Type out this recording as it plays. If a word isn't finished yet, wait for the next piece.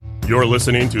You're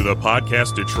listening to the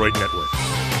Podcast Detroit Network.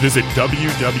 Visit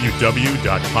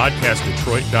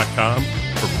www.podcastdetroit.com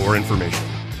for more information.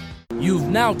 You've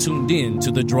now tuned in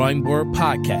to the Drawing Board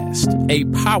Podcast, a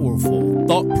powerful,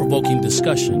 thought-provoking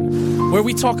discussion where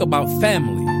we talk about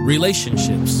family,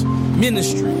 relationships,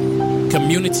 ministry,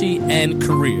 community, and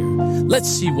career. Let's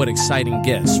see what exciting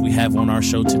guests we have on our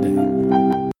show today.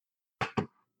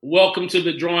 Welcome to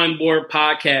the Drawing Board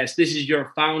Podcast. This is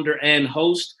your founder and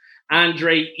host,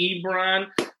 Andre Ebron.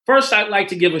 First, I'd like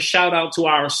to give a shout out to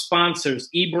our sponsors,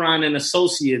 Ebron and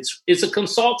Associates. It's a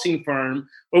consulting firm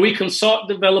where we consult,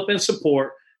 develop, and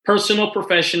support personal,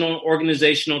 professional, and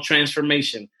organizational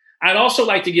transformation. I'd also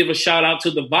like to give a shout out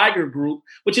to the Viger Group,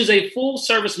 which is a full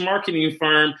service marketing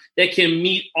firm that can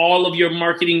meet all of your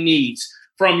marketing needs,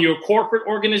 from your corporate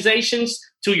organizations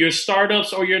to your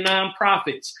startups or your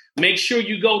nonprofits. Make sure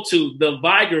you go to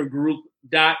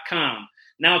thevigergroup.com.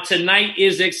 Now, tonight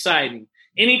is exciting.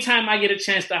 Anytime I get a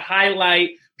chance to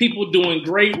highlight people doing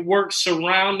great work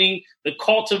surrounding the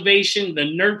cultivation, the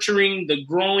nurturing, the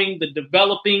growing, the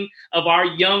developing of our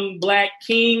young Black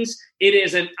kings, it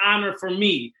is an honor for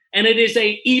me. And it is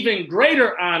an even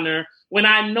greater honor when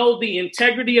I know the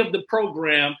integrity of the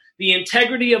program, the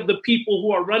integrity of the people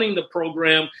who are running the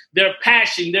program, their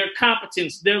passion, their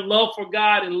competence, their love for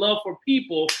God and love for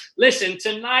people. Listen,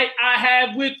 tonight I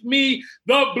have with me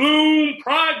the Bloom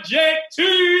Project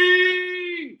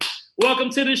team. Welcome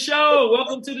to the show.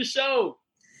 Welcome to the show.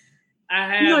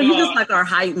 You just like our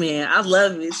hype man. I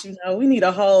love it. We need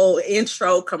a whole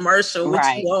intro commercial with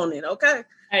you on it. Okay.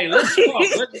 Hey, let's go.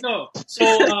 Let's go. So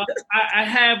I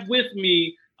have with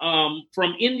me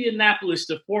from Indianapolis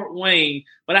to Fort Wayne,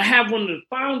 but I have one of the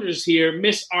founders here,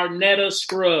 Miss Arnetta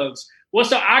Scruggs.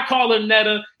 What's up? I call her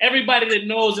Netta. Everybody that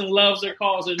knows and loves her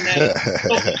calls her Netta.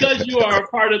 So because you are a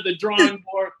part of the Drawing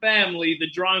Board family, the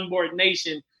Drawing Board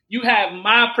Nation, you have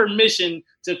my permission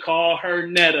to call her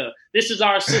Netta. This is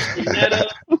our sister Netta,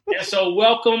 and so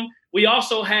welcome. We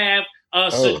also have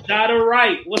Sajada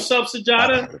Wright. What's up,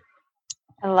 Sajada?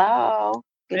 Hello.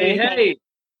 Hey.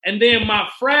 And then my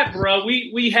frat bro,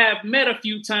 we have met a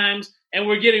few times and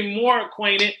we're getting more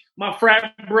acquainted. My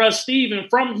frat bro, Steven,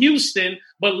 from Houston,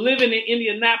 but living in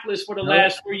Indianapolis for the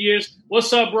last 4 years.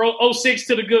 What's up, bro? 06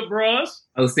 to the good bros.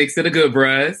 06 to the good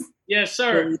bros. Yes,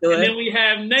 sir. And then we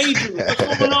have Nadru.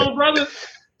 What's going on, brother?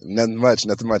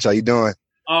 Nothing much. How you doing?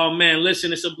 Oh, man,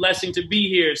 listen, it's a blessing to be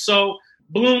here. So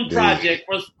Bloom Project,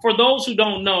 for those who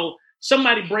don't know,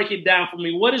 somebody break it down for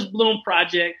me. What is Bloom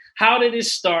Project? How did it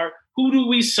start? Who do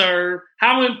we serve?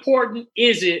 How important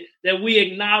is it that we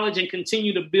acknowledge and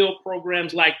continue to build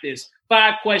programs like this?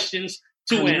 5 questions,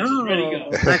 2 answers. Ready to go.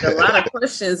 Like a lot of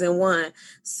questions in one.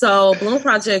 So Bloom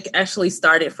Project actually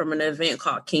started from an event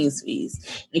called King's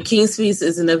Feast. And King's Feast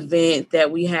is an event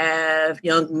that we have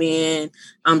young men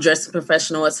dressed in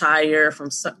professional attire, from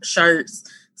shirts,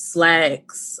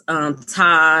 slacks,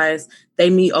 ties. They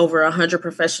meet over 100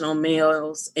 professional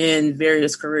males in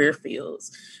various career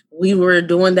fields. We were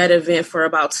doing that event for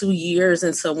about 2 years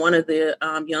until one of the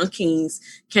young kings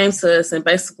came to us and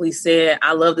basically said,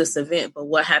 I love this event, but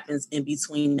what happens in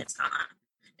between that time?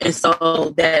 And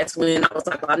so that's when I was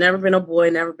like, well, I've never been a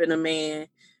boy, never been a man,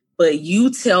 but you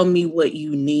tell me what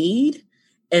you need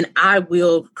and I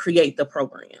will create the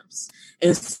programs.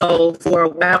 And so for a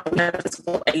while, we had this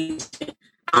whole agent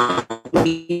at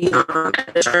the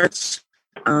church.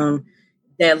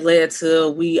 That led to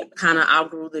we kind of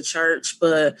outgrew the church,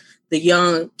 but the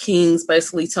young kings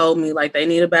basically told me like they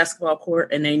need a basketball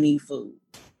court and they need food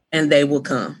and they will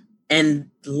come.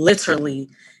 And literally,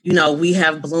 we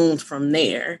have bloomed from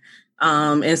there.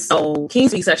 And so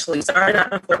King's Feast actually started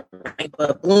out of Fort Wayne,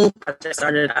 but Bloom Project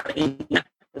started out in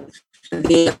Indianapolis. And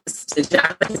then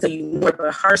but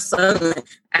her son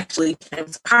actually came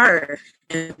to her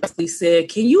and basically said,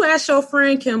 can you ask your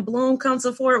friend, can Bloom come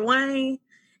to Fort Wayne?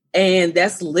 And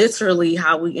that's literally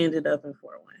how we ended up in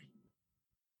Fort Wayne.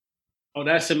 Oh,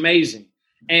 that's amazing.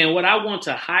 And what I want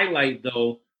to highlight,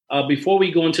 though, before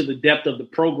we go into the depth of the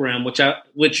program, which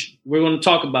we're going to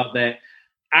talk about that,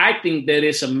 I think that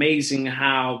it's amazing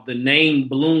how the name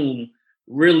Bloom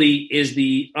really is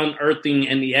the unearthing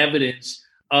and the evidence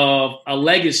of a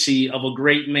legacy of a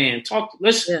great man. Talk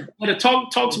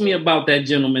to me about that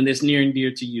gentleman that's near and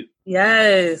dear to you.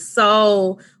 Yes.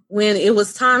 So when it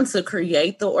was time to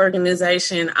create the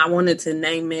organization, I wanted to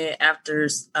name it after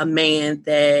a man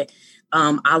that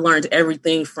I learned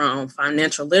everything from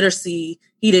financial literacy.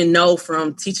 He didn't know,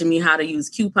 from teaching me how to use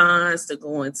coupons to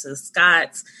going to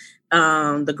Scott's.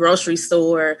 the grocery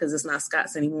store, because it's not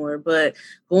Scott's anymore, but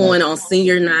going on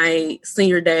senior night,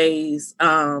 senior days.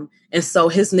 And so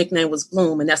his nickname was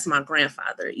Bloom, and that's my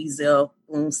grandfather, Ezell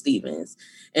Bloom Stevens.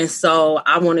 And so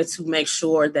I wanted to make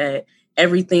sure that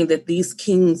everything that these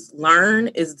kings learn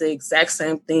is the exact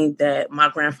same thing that my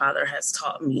grandfather has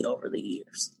taught me over the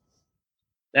years.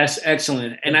 That's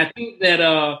excellent. And I think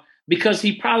that because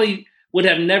he probably would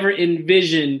have never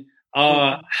envisioned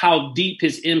how deep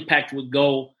his impact would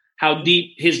go, how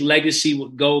deep his legacy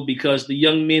would go, because the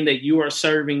young men that you are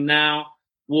serving now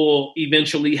will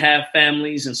eventually have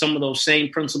families, and some of those same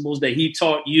principles that he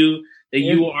taught you, that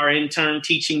you are in turn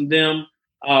teaching them.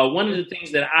 One of the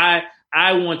things that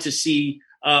I want to see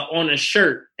on a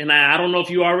shirt, and I don't know if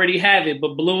you already have it,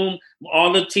 but Bloom,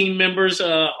 all the team members,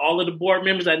 all of the board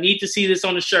members, I need to see this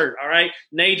on a shirt. All right,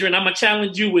 Nadrian, I'm gonna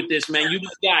challenge you with this, man. You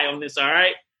the guy on this. All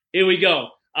right, here we go.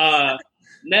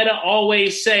 Netta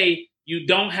always say you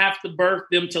don't have to birth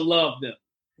them to love them,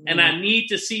 and I need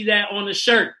to see that on the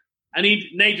shirt. I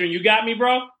need Nadrian. You got me,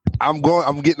 bro? I'm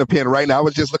getting a pen right now. I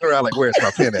was just looking around like, where's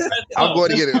my pen at? I'm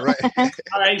going to get it right.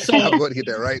 All right, so I'm going to get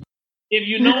that right. If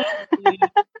you know, and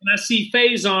I see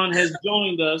Faison has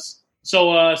joined us.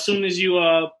 So as soon as you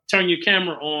turn your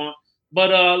camera on,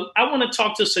 but I want to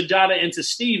talk to Sajada and to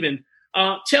Stephen.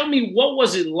 Tell me, what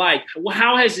was it like?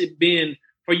 How has it been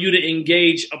for you to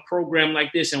engage a program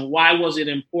like this, and why was it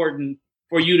important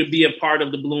for you to be a part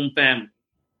of the Bloom family?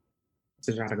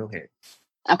 Sajada, go ahead.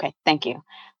 Okay, thank you.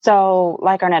 So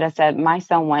like Arnetta said, my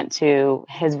son went to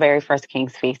his very first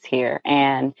King's Feast here.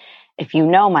 And if you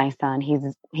know my son, he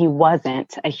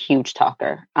wasn't a huge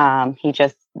talker.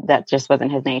 That just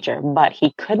wasn't his nature, but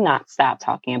he could not stop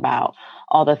talking about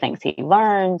all the things he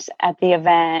learned at the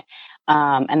event.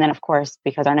 And then of course,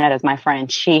 because Arnetta is my friend,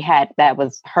 that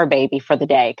was her baby for the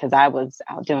day, because I was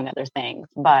out doing other things.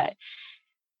 But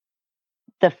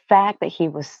the fact that he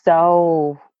was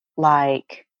so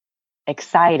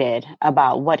excited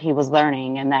about what he was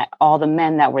learning, and that all the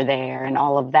men that were there and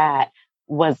all of that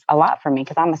was a lot for me,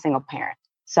 because I'm a single parent.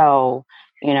 So,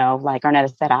 like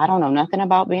Arnetta said, I don't know nothing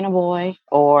about being a boy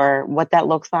or what that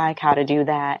looks like, how to do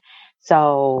that.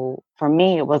 So for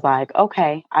me, it was like,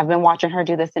 okay, I've been watching her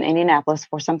do this in Indianapolis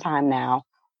for some time now.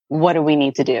 What do we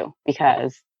need to do?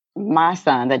 Because my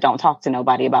son that don't talk to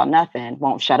nobody about nothing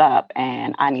won't shut up,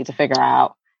 and I need to figure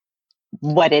out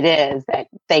what it is that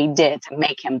they did to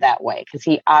make him that way, because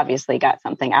he obviously got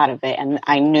something out of it. And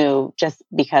I knew, just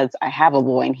because I have a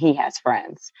boy and he has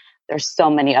friends, there's so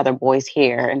many other boys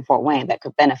here in Fort Wayne that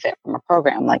could benefit from a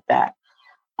program like that.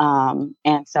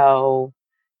 And so,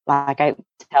 like I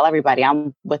tell everybody,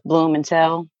 I'm with Bloom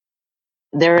until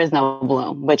there is no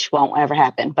Bloom, which won't ever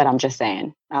happen. But I'm just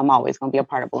saying, I'm always going to be a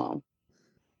part of Bloom.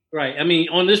 Right. I mean,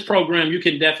 on this program, you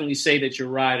can definitely say that you're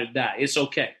ride or die. It's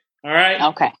okay. All right.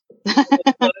 Okay.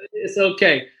 It's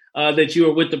okay that you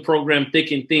are with the program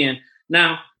thick and thin.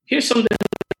 Now, here's something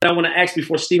that I want to ask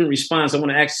before Stephen responds. I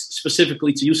want to ask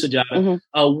specifically to you, Sajada.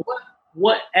 Mm-hmm.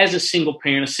 What, as a single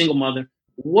parent, a single mother,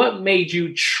 what made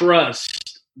you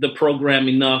trust the program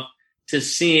enough to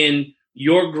send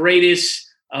your greatest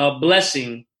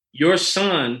blessing, your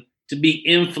son, to be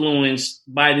influenced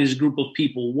by this group of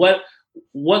people? What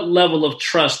level of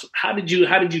trust? How did you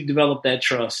develop that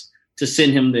trust to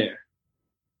send him there?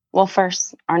 Well,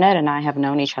 first, Arnett and I have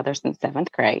known each other since 7th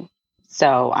grade.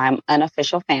 So I'm an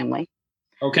official family.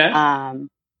 Okay. And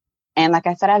like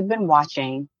I said, I've been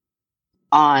watching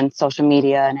on social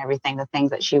media and everything, the things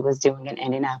that she was doing in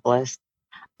Indianapolis.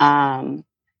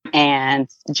 And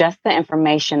just the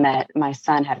information that my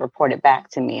son had reported back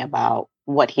to me about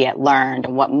what he had learned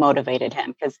and what motivated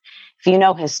him. Because if you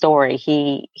know his story,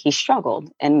 he struggled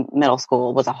in middle school.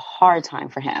 It was a hard time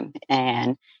for him.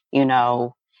 And,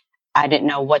 I didn't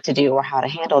know what to do or how to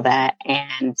handle that.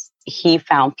 And he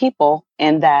found people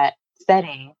in that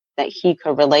setting that he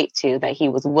could relate to, that he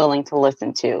was willing to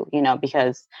listen to,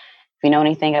 because if you know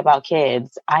anything about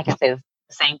kids, I can say the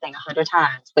same thing 100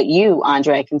 times, but you,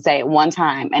 Andre, can say it one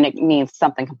time and it means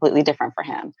something completely different for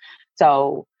him.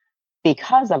 So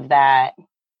because of that,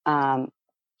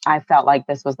 I felt like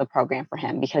this was the program for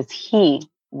him, because he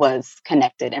was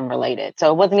connected and related.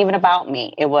 So it wasn't even about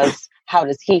me. It was, how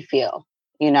does he feel?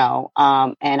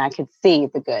 And I could see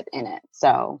the good in it.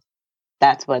 So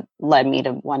that's what led me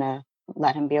to want to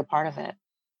let him be a part of it.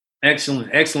 Excellent.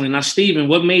 Excellent. Now, Stephen,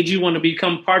 what made you want to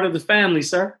become part of the family,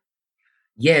 sir?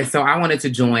 Yeah, so I wanted to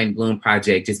join Bloom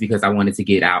Project just because I wanted to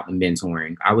get out and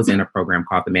mentoring. I was in a program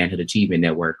called the Manhood Achievement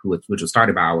Network, which was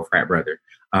started by our frat brother,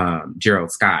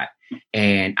 Gerald Scott.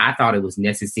 And I thought it was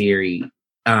necessary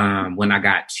when I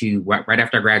got to right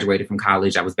after I graduated from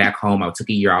college. I was back home. I took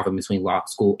a year off in between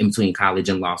college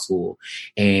and law school,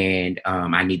 and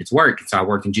I needed to work. So I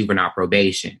worked in juvenile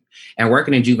probation, and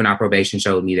working in juvenile probation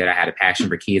showed me that I had a passion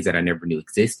for kids that I never knew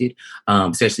existed,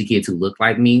 especially kids who looked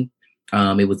like me.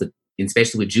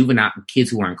 Especially with juvenile kids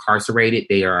who are incarcerated,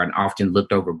 they are an often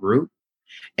looked over group.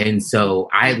 And so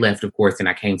I left, of course, and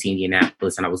I came to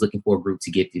Indianapolis, and I was looking for a group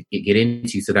to get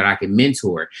into so that I could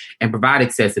mentor and provide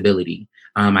accessibility.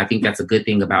 I think that's a good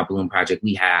thing about Bloom Project.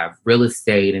 We have real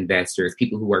estate investors,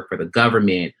 people who work for the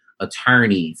government,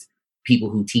 attorneys, people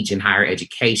who teach in higher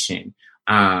education.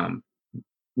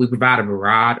 We provide a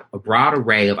broad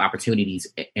array of opportunities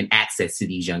and access to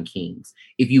these young kings.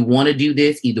 If you want to do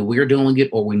this, either we're doing it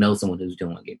or we know someone who's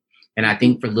doing it. And I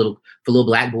think for little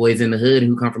Black boys in the hood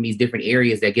who come from these different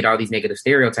areas that get all these negative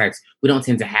stereotypes, we don't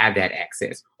tend to have that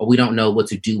access, or we don't know what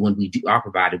to do when we are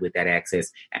provided with that access.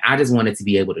 And I just wanted to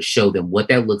be able to show them what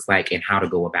that looks like and how to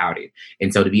go about it.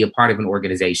 And so to be a part of an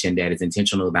organization that is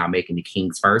intentional about making the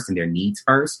kings first and their needs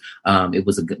first, it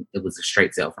was a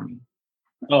straight sell for me.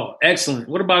 Oh, excellent.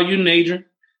 What about you, Nadrian?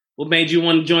 What made you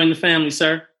want to join the family,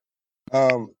 sir?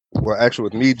 Well, actually,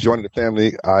 with me joining the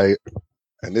family, I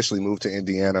initially moved to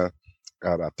Indiana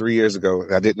about 3 years ago.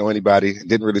 I didn't know anybody,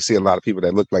 didn't really see a lot of people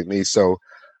that looked like me. So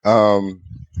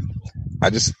I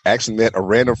just actually met a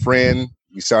random friend.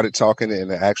 We started talking in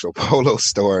the actual polo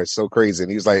store. It's so crazy. And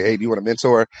he was like, hey, do you want a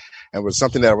mentor? And it was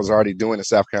something that I was already doing in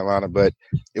South Carolina, but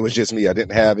it was just me. I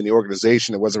didn't have any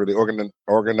organization. It wasn't really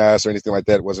organized or anything like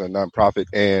that. It wasn't a nonprofit.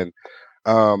 And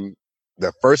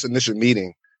the first initial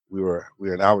meeting,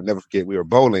 and I would never forget, we were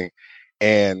bowling.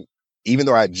 And even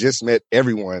though I just met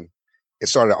everyone, it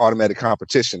started an automatic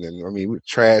competition. And I mean, we were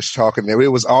trash talking. It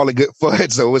was all in good fun.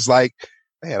 So it was like,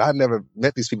 man, I've never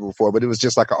met these people before, but it was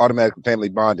just like an automatic family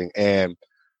bonding. And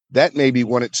that made me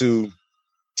wanted to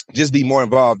just be more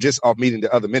involved, just off meeting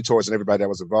the other mentors and everybody that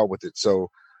was involved with it.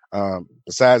 So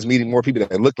besides meeting more people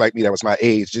that looked like me, that was my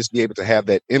age, just be able to have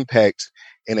that impact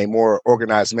in a more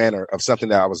organized manner of something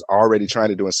that I was already trying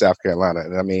to do in South Carolina.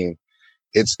 And I mean,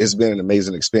 it's been an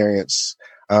amazing experience.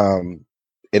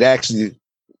 It actually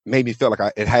made me feel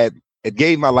like it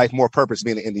gave my life more purpose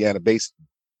being in Indiana, based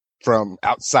from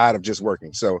outside of just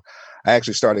working. So I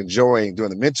actually started enjoying doing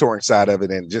the mentoring side of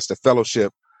it and just the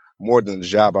fellowship more than the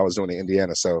job I was doing in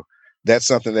Indiana. So that's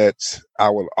something that I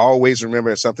will always remember.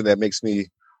 It's something that makes me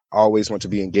always want to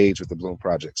be engaged with the Bloom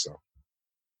Project. So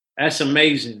that's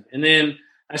amazing. And then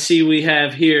I see we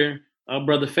have here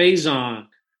Brother Faison.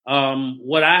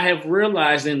 What I have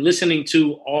realized in listening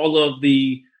to all of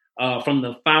the from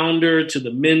the founder to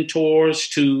the mentors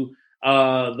to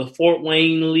the Fort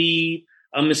Wayne lead,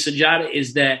 Ms. Sajada,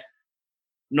 is that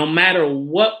no matter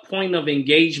what point of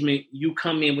engagement you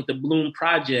come in with the Bloom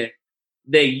Project,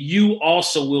 that you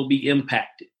also will be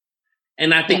impacted.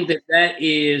 And I think that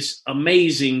is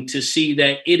amazing to see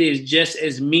that it is just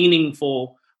as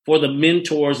meaningful for the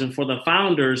mentors and for the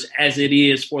founders as it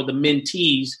is for the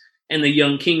mentees and the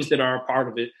young kings that are a part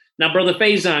of it. Now, Brother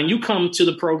Faison, you come to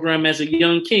the program as a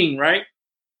young king, right?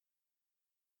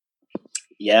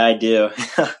 Yeah, I do.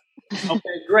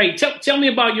 Okay, great. Tell me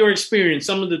about your experience,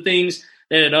 some of the things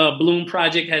that Bloom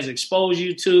Project has exposed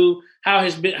you to. How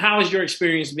has your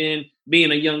experience been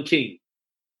being a young king?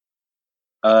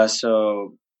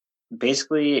 So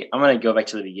basically, I'm going to go back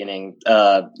to the beginning.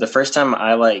 The first time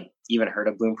I even heard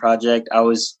of Bloom Project, I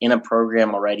was in a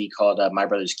program already called My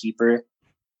Brother's Keeper.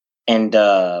 And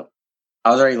I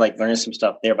was already learning some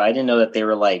stuff there, but I didn't know that they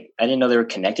were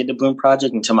connected to Bloom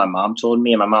Project until my mom told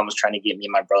me, and my mom was trying to get me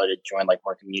and my brother to join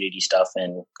more community stuff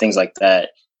and things like that.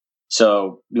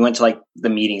 So we went to the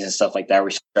meetings and stuff like that.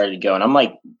 We started to go, and I'm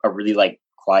a really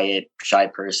quiet, shy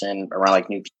person around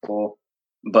new people,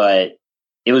 but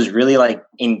it was really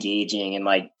engaging, and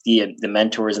the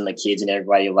mentors and the kids and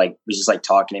everybody was just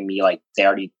talking to me they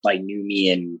already knew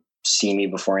me and seen me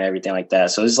before and everything like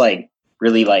that. So it was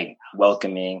really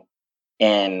welcoming.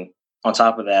 And on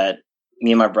top of that,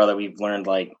 me and my brother, we've learned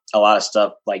a lot of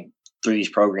stuff through these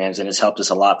programs, and it's helped us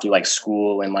a lot through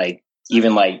school and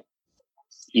even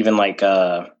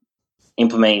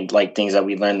implementing things that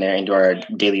we learned there into our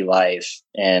daily life.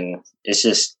 And it's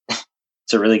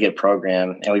a really good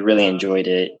program, and we really enjoyed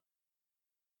it.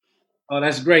 Oh,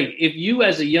 that's great. If you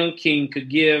as a young king could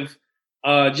give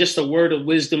just a word of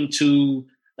wisdom to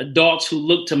adults who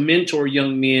look to mentor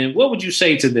young men, what would you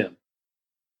say to them?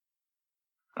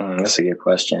 That's a good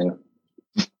question.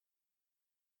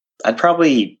 I'd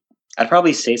probably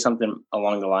say something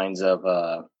along the lines of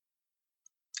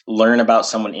learn about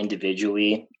someone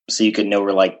individually, so you could know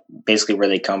basically where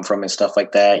they come from and stuff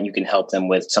like that, and you can help them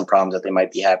with some problems that they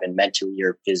might be having mentally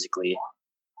or physically.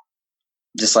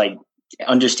 just like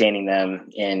understanding them,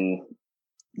 and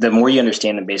the more you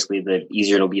understand them, basically, the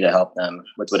easier it'll be to help them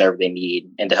with whatever they need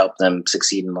and to help them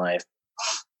succeed in life.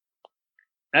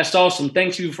 That's awesome.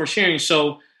 Thank you for sharing.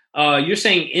 So you're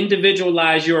saying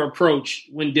individualize your approach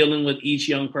when dealing with each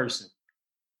young person.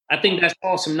 I think that's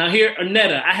awesome. Now here,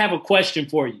 Annetta, I have a question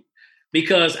for you,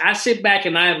 because I sit back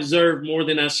and I observe more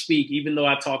than I speak, even though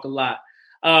I talk a lot.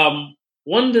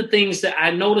 One of the things that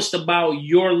I noticed about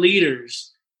your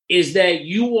leaders is that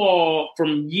you all,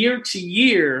 from year to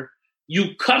year,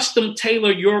 you custom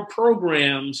tailor your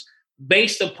programs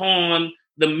based upon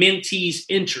the mentee's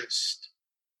interest.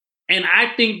 And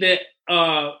I think that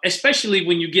especially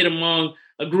when you get among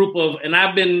a group of, and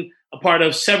I've been a part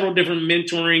of several different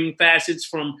mentoring facets,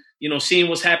 from, seeing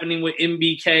what's happening with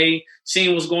MBK,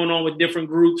 seeing what's going on with different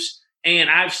groups. And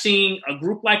I've seen a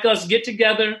group like us get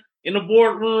together in a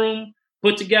boardroom,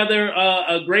 put together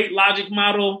a great logic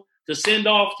model to send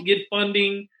off to get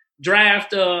funding,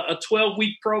 draft a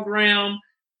 12-week program,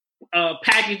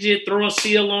 package it, throw a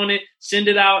seal on it, send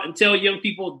it out, and tell young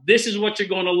people, this is what you're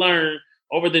going to learn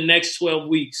over the next 12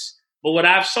 weeks. But what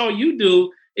I saw you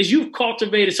do is you've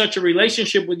cultivated such a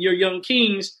relationship with your young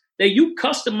kings that you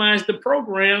customize the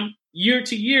program year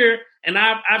to year. And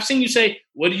I've seen you say,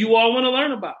 what do you all want to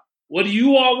learn about? What do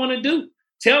you all want to do?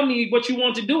 Tell me what you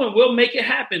want to do and we'll make it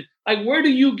happen. Like, where do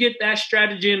you get that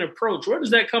strategy and approach? Where does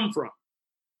that come from?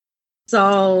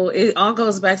 So it all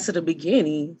goes back to the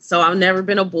beginning. So I've never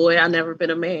been a boy. I've never been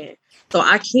a man. So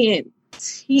I can't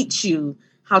teach you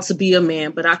how to be a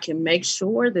man, but I can make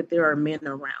sure that there are men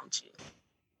around you.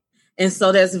 And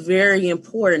so that's very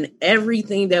important.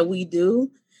 Everything that we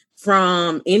do,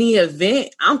 from any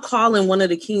event, I'm calling one of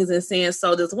the kings and saying,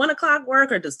 so does 1 o'clock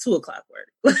work or does 2 o'clock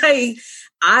work? Like,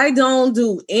 I don't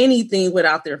do anything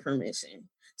without their permission.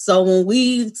 So when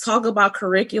we talk about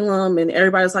curriculum and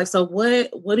everybody's like, so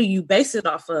what do you base it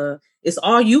off of? It's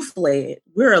all youth-led.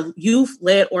 We're a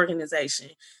youth-led organization.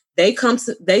 They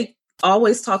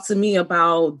always talk to me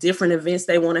about different events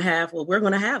they want to have. Well, we're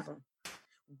going to have them.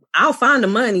 I'll find the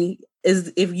money.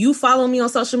 If you follow me on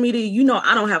social media,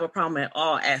 I don't have a problem at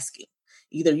all asking.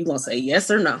 Either you're going to say yes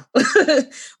or no.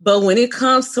 But when it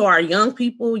comes to our young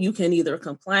people, you can either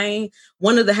complain.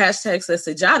 One of the hashtags that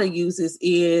Sajada uses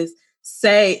is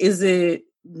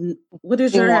what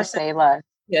is your hashtag? Say less.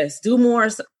 Yes, do more,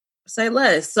 say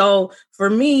less. So for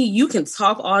me, you can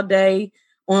talk all day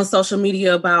on social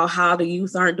media about how the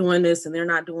youth aren't doing this and they're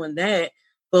not doing that.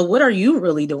 But what are you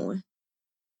really doing?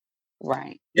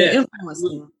 Right. Yeah.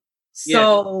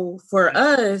 So for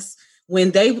us,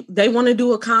 when they want to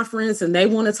do a conference and they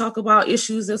want to talk about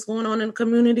issues that's going on in the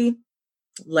community,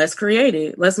 let's create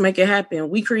it. Let's make it happen.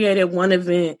 We created one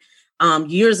event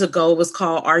years ago. It was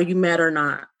called Are You Mad or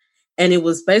Not? And it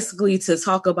was basically to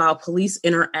talk about police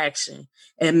interaction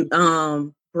and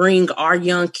bring our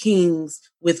young kings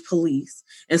with police.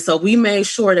 And so we made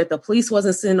sure that the police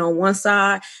wasn't sitting on one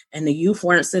side and the youth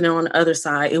weren't sitting on the other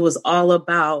side. It was all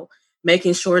about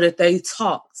making sure that they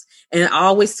talked. And I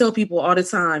always tell people all the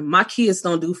time, my kids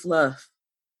don't do fluff.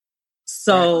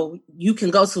 So you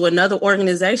can go to another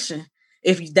organization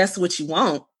if that's what you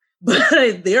want,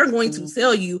 but they're going to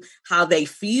tell you how they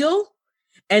feel.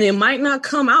 And it might not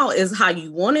come out as how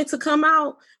you want it to come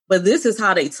out, but this is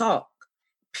how they talk,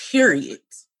 period.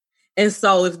 And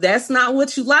so if that's not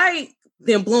what you like,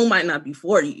 then Bloom might not be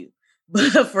for you.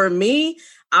 But for me,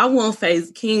 I want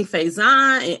King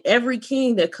Faison and every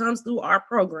king that comes through our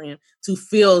program to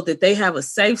feel that they have a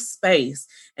safe space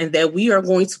and that we are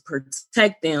going to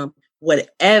protect them,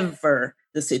 whatever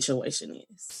the situation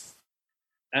is.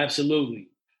 Absolutely.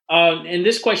 And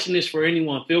this question is for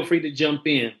anyone. Feel free to jump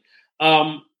in.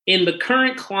 In the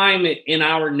current climate in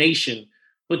our nation,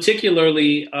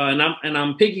 particularly, and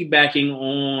I'm piggybacking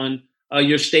on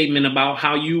your statement about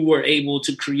how you were able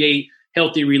to create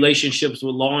healthy relationships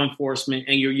with law enforcement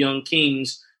and your young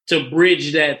kings to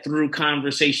bridge that through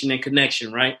conversation and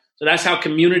connection, right? So that's how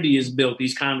community is built,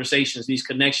 these conversations, these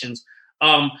connections.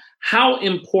 How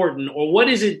important, or what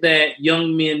is it that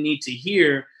young men need to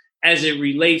hear as it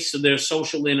relates to their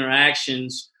social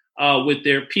interactions with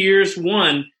their peers,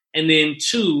 one, and then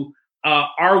two,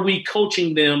 are we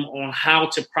coaching them on how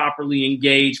to properly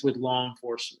engage with law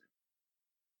enforcement?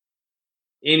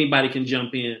 Anybody can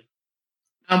jump in.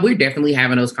 We're definitely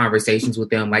having those conversations with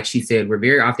them. Like she said, we're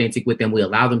very authentic with them. We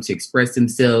allow them to express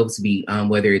themselves,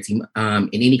 whether it's in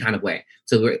any kind of way.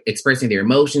 So we're expressing their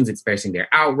emotions, expressing their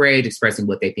outrage, expressing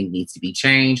what they think needs to be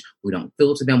changed. We don't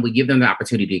filter them. We give them the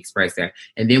opportunity to express that.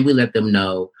 And then we let them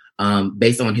know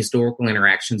based on historical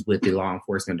interactions with the law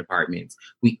enforcement departments.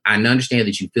 I understand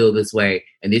that you feel this way,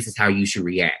 and this is how you should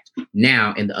react.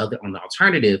 Now, on the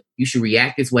alternative, you should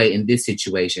react this way in this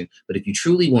situation. But if you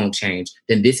truly won't change,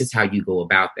 then this is how you go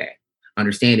about that.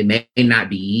 Understand it may not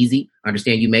be easy.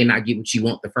 Understand you may not get what you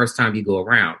want the first time you go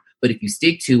around. But if you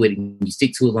stick to it and you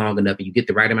stick to it long enough and you get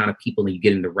the right amount of people and you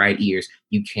get in the right ears,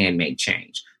 you can make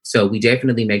change. So we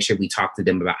definitely make sure we talk to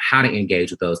them about how to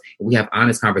engage with those. And we have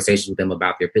honest conversations with them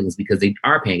about their feelings because they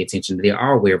are paying attention. They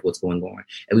are aware of what's going on.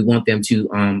 And we want them to,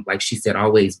 like she said,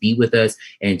 always be with us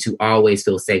and to always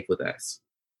feel safe with us.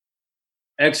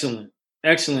 Excellent.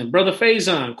 Excellent. Brother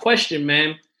Faison, question,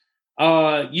 man.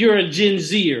 You're a Gen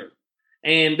Zer,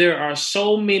 and there are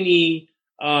so many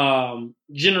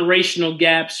generational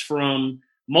gaps from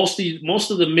most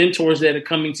of the mentors that are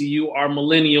coming to you are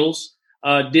millennials,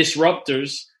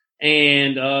 disruptors,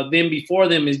 and then before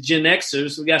them is Gen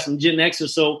Xers. We got some Gen Xers.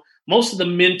 So most of the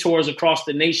mentors across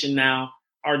the nation now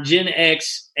are Gen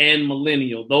X and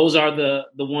millennial. Those are the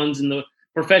ones in the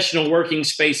professional working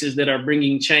spaces that are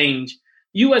bringing change.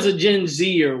 You as a Gen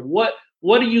Zer, what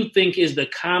do you think is the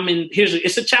common,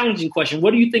 it's a challenging question. What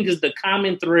do you think is the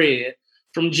common thread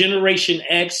from Generation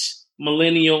X,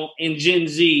 millennial, and Gen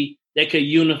Z that could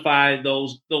unify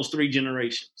those three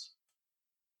generations?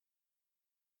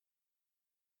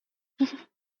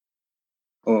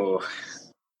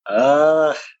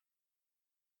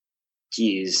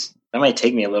 Geez, that might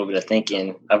take me a little bit of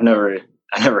thinking. I never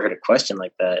heard a question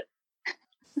like that.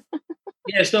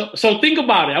 Yeah, so think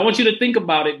about it. I want you to think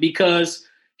about it because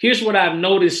here's what I've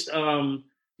noticed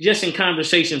just in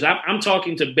conversations. I'm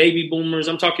talking to baby boomers.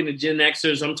 I'm talking to Gen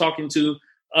Xers. I'm talking to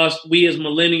us, we as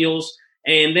millennials.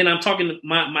 And then I'm talking to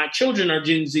my children are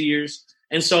Gen Zers.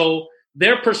 And so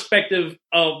their perspective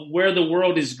of where the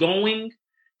world is going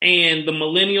and the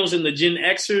millennials and the Gen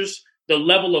Xers, the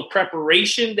level of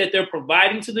preparation that they're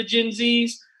providing to the Gen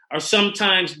Zs are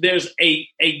sometimes there's a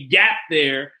gap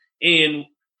there in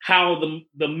how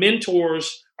the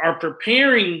mentors are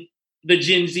preparing the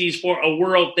Gen Zs for a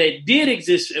world that did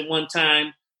exist at one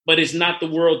time, but is not the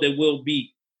world that will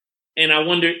be. And I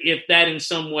wonder if that in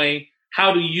some way,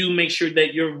 how do you make sure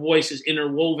that your voice is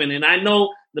interwoven? And I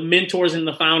know the mentors and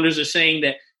the founders are saying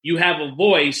that you have a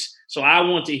voice, so I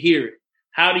want to hear it.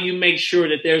 How do you make sure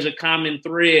that there's a common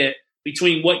thread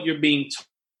between what you're being taught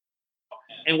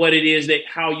and what it is that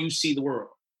how you see the world?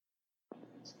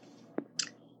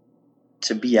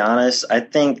 To be honest, I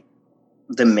think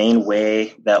the main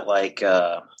way that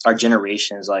our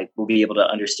generations will be able to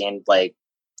understand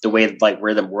the way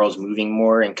where the world's moving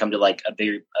more and come to a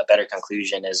better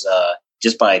conclusion is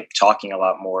just by talking a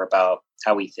lot more about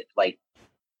how we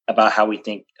about how we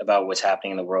think about what's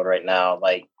happening in the world right now.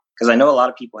 Because I know a lot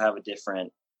of people have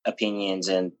different opinions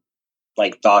and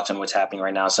thoughts on what's happening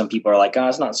right now. Some people are like, oh,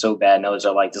 it's not so bad. And others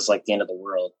are like, this is the end of the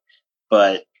world.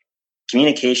 But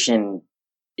communication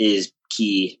is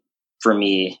key for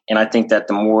me. And I think that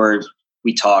the more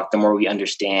we talk, the more we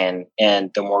understand,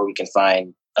 and the more we can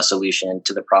find a solution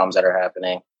to the problems that are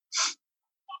happening.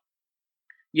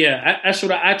 Yeah, that's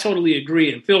what I totally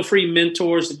agree. And feel free,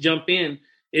 mentors, to jump in.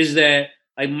 Is that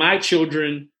my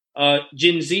children,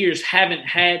 Gen Zers, haven't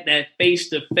had that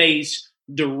face-to-face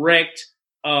direct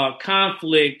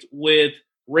conflict with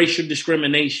racial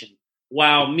discrimination.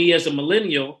 While me as a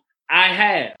millennial, I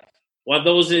have. While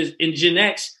those in Gen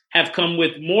X have come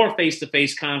with more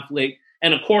face-to-face conflict.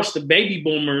 And of course, the baby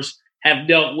boomers have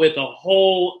dealt with a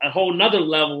whole nother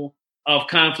level of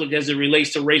conflict as it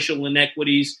relates to racial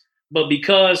inequities. But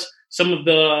because some of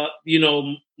the,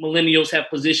 millennials have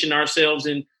positioned ourselves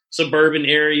in suburban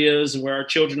areas where our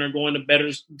children are going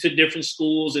to different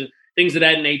schools and things of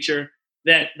that nature,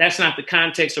 that's not the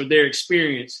context or their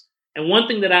experience. And one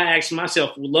thing that I ask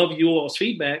myself, would love you all's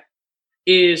feedback,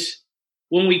 is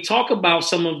when we talk about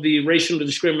some of the racial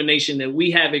discrimination that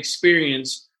we have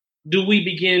experienced, do we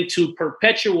begin to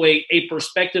perpetuate a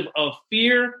perspective of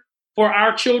fear for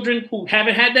our children who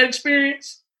haven't had that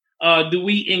experience? Do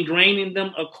we ingrain in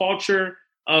them a culture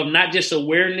of not just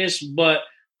awareness, but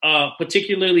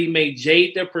particularly may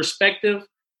jade their perspective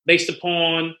based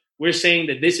upon we're saying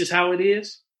that this is how it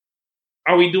is?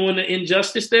 Are we doing an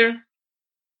injustice there?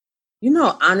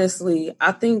 Honestly,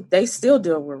 I think they still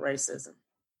deal with racism.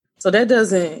 So that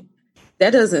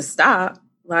doesn't stop,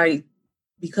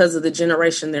 because of the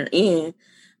generation they're in.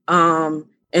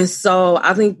 And so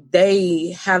I think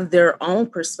they have their own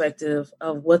perspective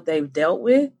of what they've dealt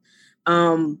with.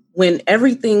 When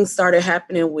everything started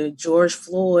happening with George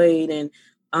Floyd and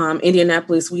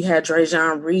Indianapolis, we had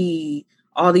Drajon Reed,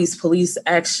 all these police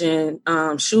action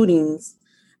shootings.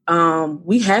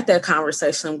 We had that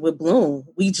conversation with Bloom.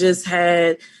 We just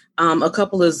had a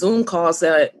couple of Zoom calls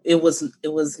that it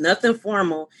was nothing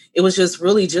formal. It was just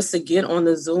really just to get on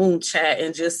the Zoom chat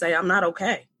and just say, I'm not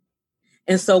okay.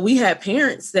 And so we had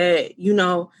parents that,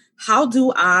 what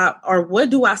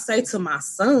do I say to my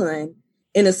son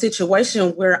in a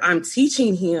situation where I'm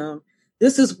teaching him,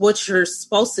 this is what you're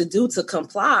supposed to do to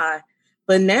comply.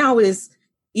 But now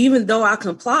even though I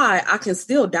comply, I can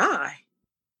still die.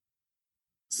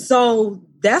 So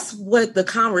that's what the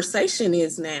conversation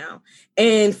is now.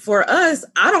 And for us,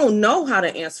 I don't know how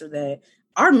to answer that.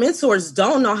 Our mentors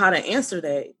don't know how to answer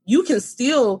that. You can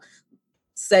still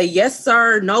say, yes,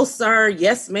 sir, no, sir,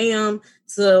 yes, ma'am,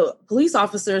 to police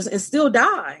officers and still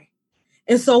die.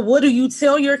 And so what do you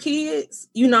tell your kids?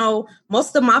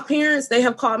 Most of my parents, they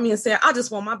have called me and said, I just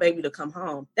want my baby to come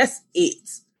home. That's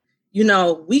it.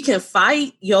 We can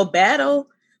fight your battle,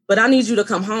 but I need you to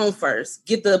come home first.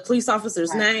 Get the police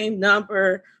officer's name,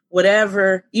 number,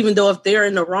 whatever, even though if they're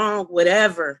in the wrong,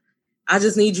 whatever. I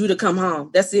just need you to come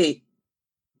home. That's it.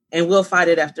 And we'll fight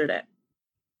it after that.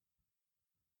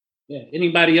 Yeah.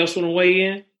 Anybody else want to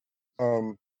weigh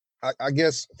in? I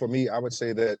guess for me, I would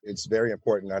say that it's very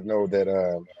important. I know that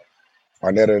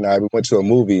Arnetta and I, we went to a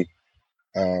movie.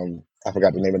 I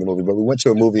forgot the name of the movie, but we went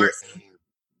to a movie.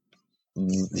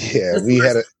 Yeah, we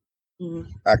had a. Mm-hmm.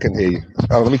 I can hear you.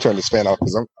 Oh, let me turn this fan off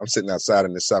because I'm sitting outside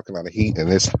in the South Carolina heat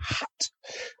and it's hot.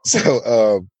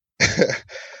 So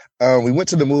we went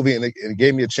to the movie and it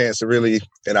gave me a chance to really,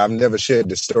 and I've never shared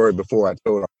this story before. I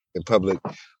told in public,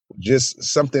 just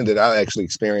something that I actually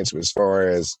experienced as far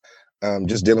as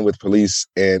just dealing with police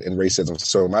and racism.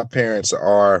 So my parents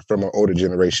are from an older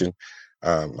generation.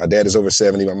 My dad is over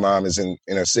 70. My mom is in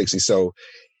her 60s. So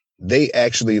they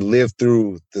actually lived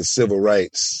through the civil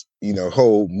rights,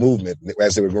 whole movement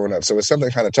as they were growing up. So it's something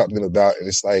I kind of talked to them about. And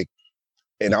it's like,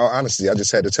 in all honesty, I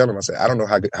just had to tell them, I said, I don't know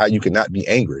how you could not be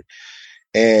angry.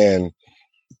 And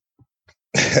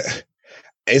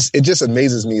it just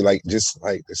amazes me, just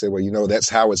like they say, well, that's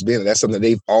how it's been. And that's something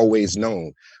they've always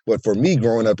known. But for me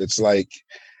growing up, it's like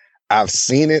I've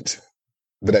seen it,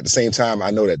 but at the same time, I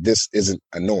know that this isn't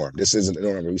a norm. This isn't a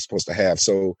norm that we're supposed to have.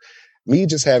 So me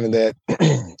just having that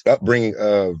upbringing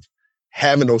of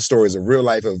having those stories of real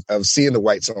life, of seeing the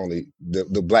whites only,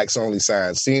 the blacks only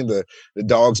signs, seeing the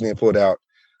dogs being pulled out.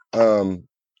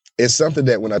 It's something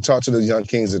that when I talk to the young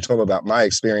kings and told them about my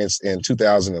experience in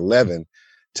 2011,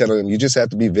 telling them you just have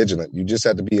to be vigilant. You just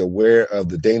have to be aware of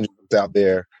the dangers out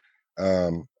there.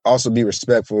 Also be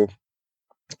respectful.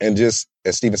 And just,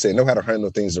 as Stephen said, know how to handle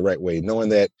things the right way, knowing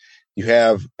that you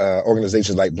have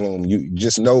organizations like Bloom. You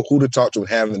just know who to talk to and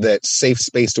having that safe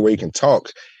space to where you can talk.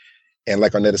 And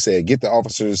like Arnetta said, get the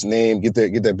officer's name, get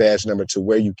their badge number to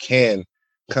where you can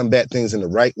combat things in the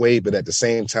right way, but at the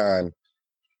same time,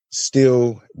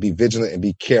 still be vigilant and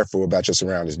be careful about your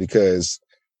surroundings. Because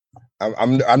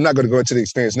I'm not going to go into the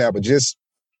experience now, but just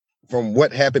from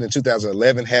what happened in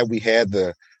 2011, had we had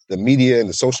the media and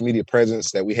the social media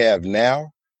presence that we have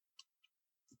now,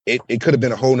 it could have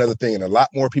been a whole nother thing. And a lot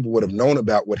more people would have known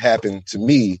about what happened to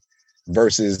me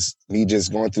versus me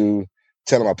just going through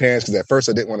telling my parents. Because at first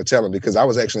I didn't want to tell them because I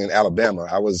was actually in Alabama.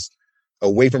 I was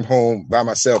away from home by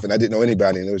myself and I didn't know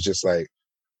anybody. And it was just like,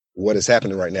 what is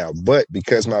happening right now? But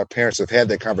because my parents have had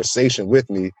that conversation with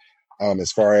me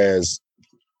as far as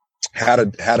how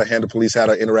to handle police, how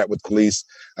to interact with police,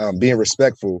 being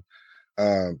respectful,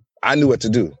 I knew what to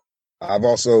do. I've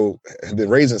also been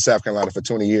raised in South Carolina for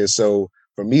 20 years. So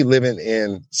for me living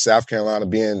in South Carolina,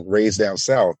 being raised down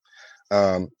south,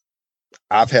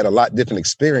 I've had a lot different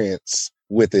experience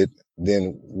with it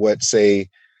than what, say,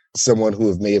 someone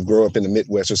who may have grown up in the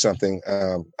Midwest or something.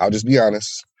 I'll just be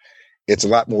honest. It's a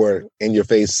lot more in your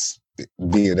face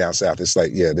being down south. It's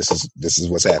like, yeah, this is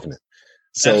what's happening.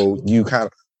 So you kind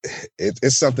of,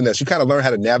 it's something that you kind of learn how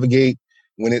to navigate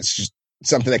when it's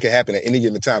something that can happen at any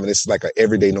given time, and it's like an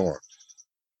everyday norm.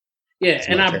 Yeah,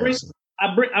 and I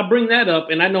bring that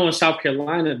up, and I know in South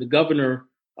Carolina, the governor,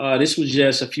 this was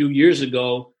just a few years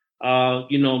ago,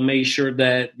 made sure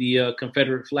that the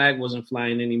Confederate flag wasn't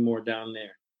flying anymore down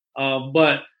there.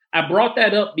 But I brought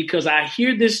that up because I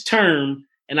hear this term,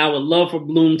 and I would love for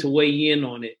Bloom to weigh in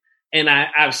on it. And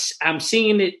I'm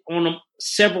seeing it on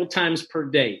several times per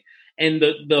day. And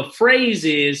the phrase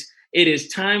is, it is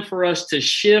time for us to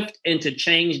shift and to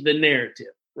change the narrative,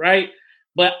 right?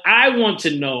 But I want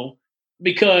to know,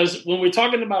 because when we're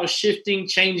talking about shifting,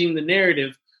 changing the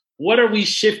narrative, what are we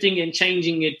shifting and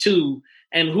changing it to?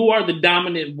 And who are the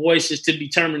dominant voices to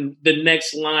determine the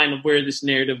next line of where this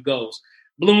narrative goes?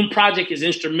 Bloom Project is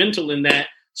instrumental in that.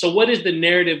 So what is the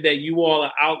narrative that you all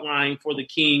are outlining for the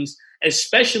Kings,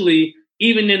 especially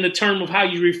even in the term of how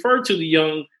you refer to the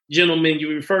young gentlemen, you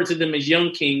refer to them as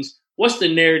young kings? What's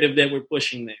the narrative that we're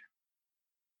pushing there?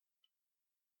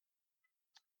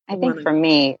 I think for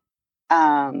me,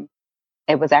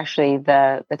 it was actually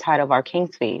the title of our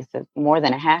King's Feast. It's more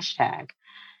than a hashtag.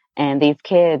 And these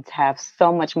kids have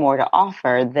so much more to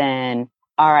offer than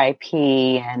RIP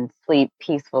and sleep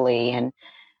peacefully, and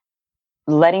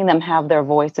letting them have their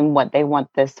voice in what they want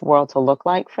this world to look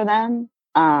like for them.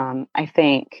 I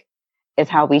think is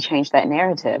how we change that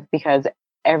narrative, because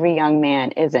every young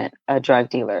man isn't a drug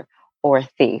dealer or a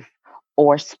thief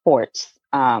or sports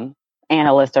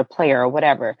analyst or player or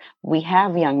whatever. We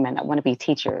have young men that want to be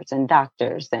teachers and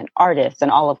doctors and artists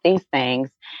and all of these things.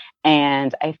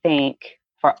 And I think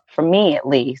for me, at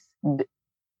least,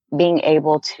 being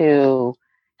able to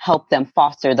help them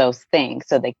foster those things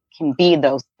so they can be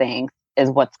those things is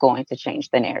what's going to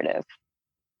change the narrative.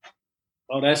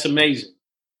 Oh, that's amazing.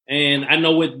 And I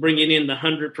know with bringing in the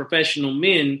 100 professional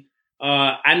men,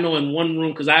 I know in one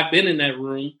room, because I've been in that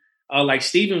room, like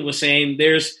Stephen was saying,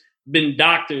 there's been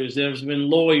doctors, there's been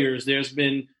lawyers, there's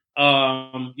been,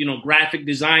 graphic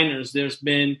designers, there's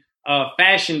been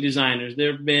fashion designers,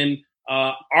 there have been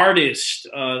artists,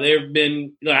 there have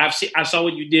been, I saw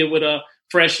what you did with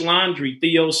Fresh Laundry,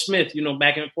 Theo Smith,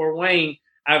 back in Fort Wayne.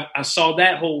 I saw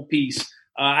that whole piece.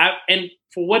 And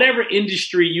for whatever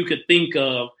industry you could think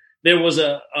of, there was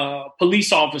a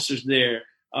police officers there,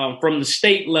 from the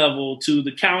state level to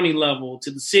the county level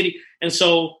to the city. And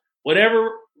so whatever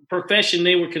profession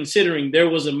they were considering, there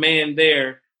was a man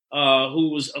there who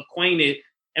was acquainted.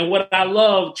 And what I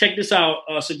love, check this out,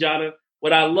 Sajada,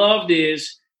 what I loved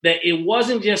is that it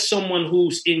wasn't just someone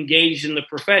who's engaged in the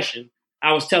profession.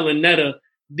 I was telling Netta,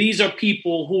 these are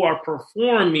people who are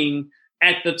performing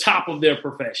at the top of their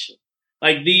profession.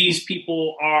 Like, these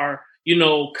people are,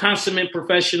 consummate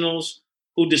professionals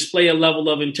who display a level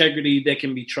of integrity that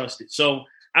can be trusted. So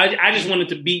I just wanted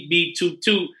to beat toot.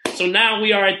 So now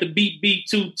we are at the beat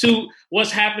toot.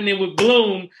 What's happening with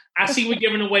Bloom? I see we're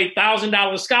giving away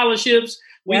 $1,000 scholarships.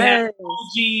 We have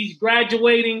OGs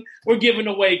graduating. We're giving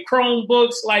away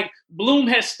Chromebooks. Like, Bloom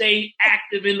has stayed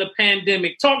active in the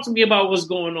pandemic. Talk to me about what's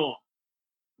going on.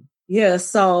 Yeah,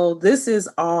 so this is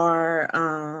our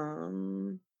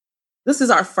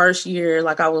first year.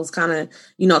 Like I was kind of,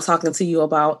 talking to you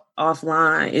about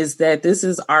offline, is that this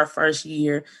is our first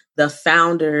year. The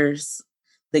founders,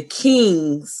 the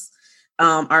kings,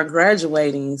 are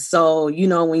graduating. So,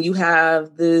 when you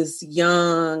have this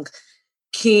young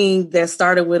king that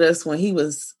started with us when he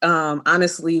was, when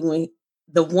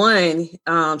the one,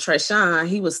 Treshawn,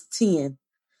 he was 10.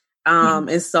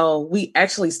 And so we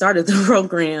actually started the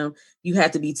program. You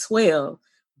had to be 12,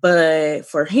 but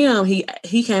for him,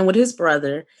 he came with his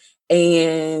brother,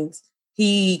 and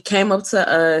he came up to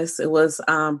us. It was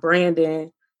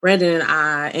Brandon and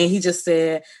I, and he just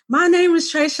said, "My name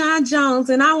is Treshawn Jones,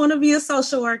 and I want to be a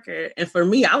social worker." And for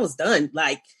me, I was done.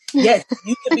 Like, yes,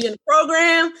 you can be in the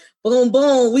program. Boom,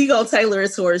 boom. We go tailor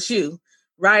it towards you.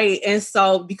 Right. And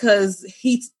so because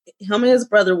him and his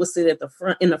brother would sit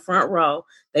in the front row,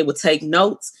 they would take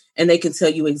notes, and they can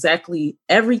tell you exactly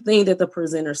everything that the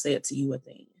presenter said to you at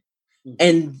the end. Mm-hmm.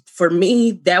 And for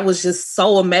me, that was just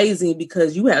so amazing,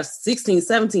 because you have 16,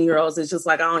 17-year-olds. It's just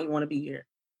like, I don't even want to be here.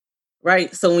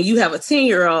 Right. So when you have a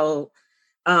 10-year-old,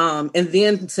 and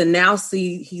then to now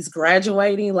see he's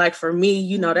graduating, like, for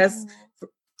me,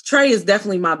 Trey is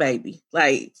definitely my baby.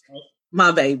 Like,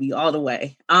 my baby all the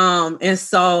way. And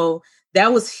so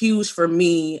that was huge for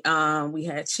me. We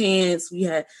had Chance. We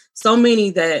had so many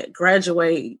that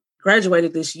graduated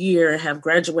this year and have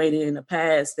graduated in the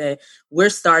past, that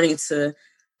we're starting to,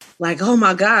 like, oh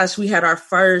my gosh, we had our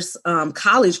first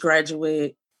college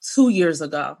graduate 2 years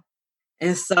ago.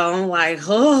 And so I'm like,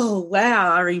 oh,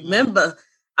 wow, I remember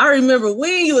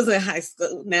when you was in high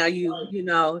school. Now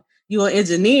you're an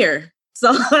engineer.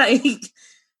 So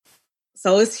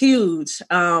so it's huge.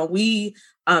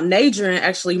 Nadrian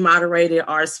actually moderated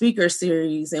our speaker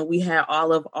series, and we had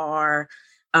all of our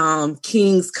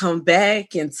kings come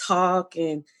back and talk.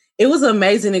 And it was an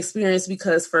amazing experience,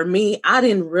 because for me, I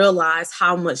didn't realize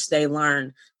how much they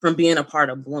learned from being a part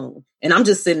of Bloom. And I'm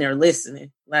just sitting there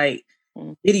listening, like,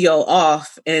 video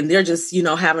off, and they're just,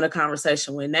 having a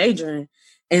conversation with Nadrian.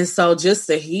 And so just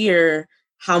to hear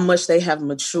how much they have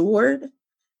matured,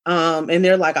 and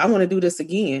they're like, I want to do this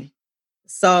again.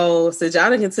 So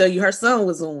Sajada can tell you her son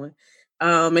was on.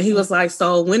 And he was like,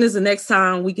 so when is the next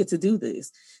time we get to do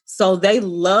this? So they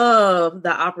love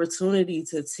the opportunity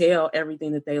to tell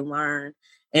everything that they learned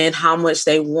and how much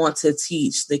they want to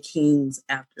teach the kings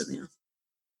after them.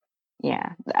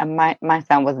 Yeah, my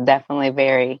son was definitely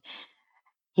very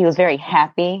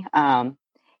happy.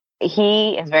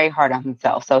 He is very hard on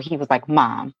himself. So he was like,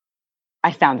 Mom,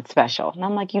 I sounded special. And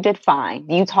I'm like, you did fine.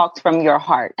 You talked from your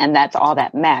heart, and that's all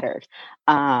that mattered.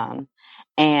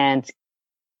 And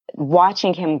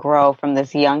watching him grow from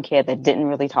this young kid that didn't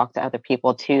really talk to other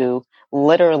people to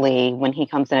literally when he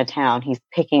comes into town, he's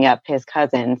picking up his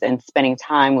cousins and spending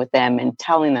time with them and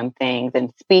telling them things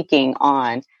and speaking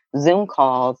on Zoom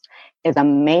calls is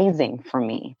amazing for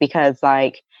me because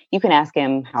like you can ask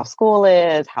him how school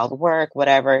is, how's work,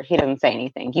 whatever. He doesn't say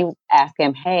anything. You ask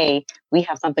him, hey, we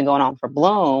have something going on for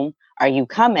Bloom. Are you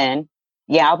coming?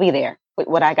 Yeah, I'll be there.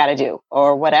 What I got to do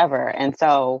or whatever. And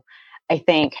so I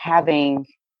think having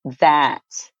that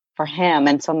for him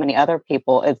and so many other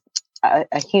people is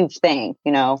a huge thing,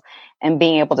 you know, and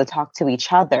being able to talk to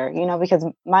each other, you know, because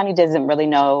Monty doesn't really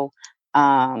know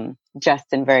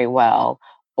Justin very well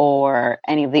or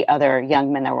any of the other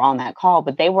young men that were on that call,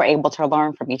 but they were able to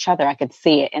learn from each other. I could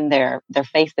see it in their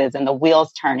faces and the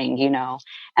wheels turning, you know,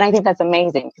 and I think that's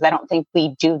amazing because I don't think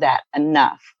we do that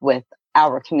enough with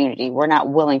our community. We're not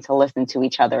willing to listen to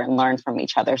each other and learn from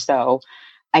each other. So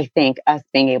I think us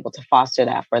being able to foster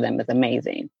that for them is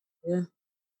amazing. Yeah,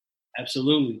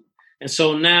 absolutely. And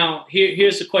so now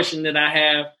here's the question that I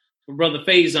have for Brother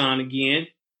Faison again.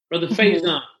 Brother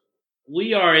Faison,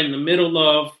 we are in the middle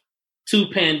of 2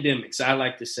 pandemics, I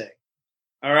like to say.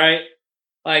 All right.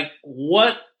 Like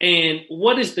what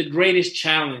is the greatest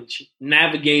challenge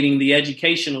navigating the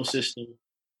educational system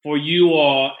for you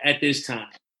all at this time?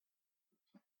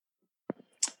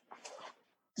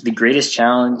 The greatest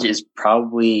challenge is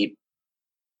probably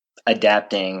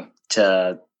adapting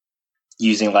to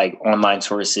using like online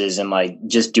sources and like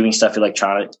just doing stuff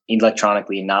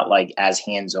electronically, not like as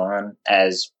hands-on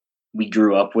as we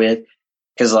grew up with.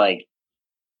 Cause like,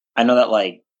 I know that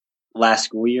like last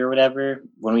school year or whatever,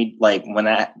 when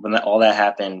all that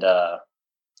happened,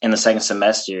 in the second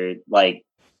semester, like,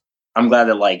 I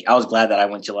was glad that I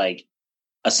went to like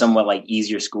a somewhat like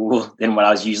easier school than what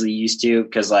I was usually used to.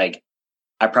 Cause like,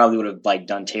 I probably would have like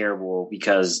done terrible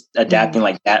because adapting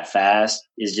like that fast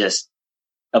is just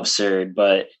absurd.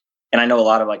 And I know a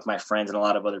lot of like my friends and a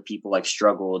lot of other people like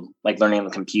struggled like learning on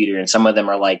the computer. And some of them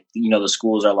are like, you know, the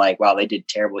schools are like, wow, they did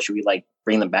terrible. Should we like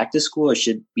bring them back to school or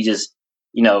should we just,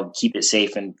 you know, keep it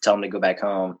safe and tell them to go back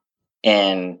home?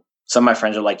 And some of my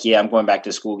friends are like, yeah, I'm going back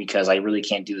to school because I really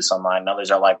can't do this online. And others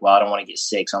are like, well, I don't want to get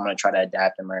sick, so I'm going to try to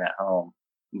adapt and learn at home.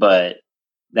 But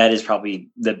that is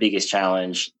probably the biggest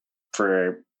challenge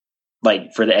for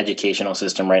the educational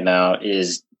system right now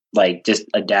is like just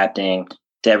adapting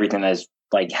to everything that's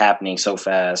like happening so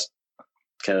fast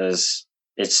because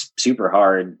it's super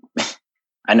hard.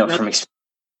 I know from experience.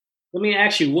 Let me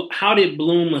ask you, how did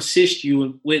Bloom assist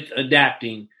you with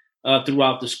adapting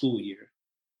throughout the school year?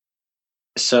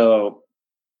 So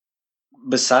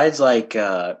besides like,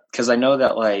 cause I know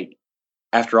that like,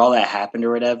 after all that happened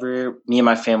or whatever, me and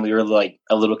my family were like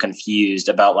a little confused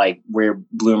about like where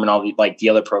Bloom and all the like the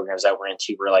other programs that we're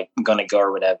into were like gonna go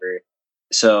or whatever.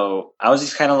 So I was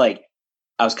just kind of like,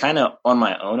 I was kind of on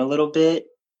my own a little bit,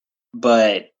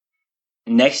 but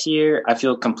next year I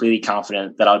feel completely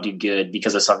confident that I'll do good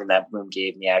because of something that Bloom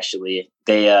gave me. Actually,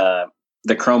 the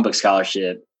Chromebook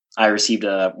scholarship. I received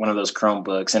one of those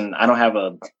Chromebooks, and I don't have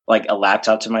a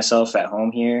laptop to myself at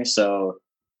home here, so.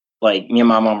 Like me and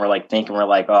my mom were like thinking, we're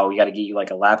like, oh, we got to get you like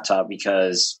a laptop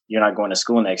because you're not going to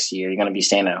school next year. You're going to be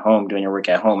staying at home doing your work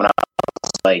at home. And I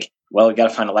was like, well, we got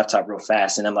to find a laptop real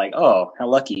fast. And I'm like, oh, how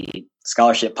lucky,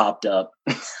 scholarship popped up.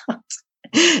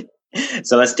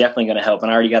 So that's definitely going to help.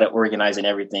 And I already got it organized and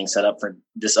everything set up for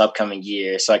this upcoming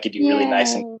year so I could do really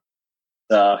nice. And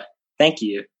so thank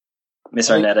you, Miss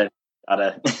Arnetta.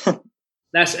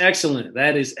 That's excellent.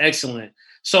 That is excellent.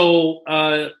 So,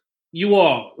 you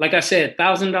all, like I said,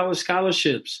 $1,000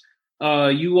 scholarships.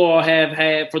 You all have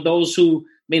had, for those who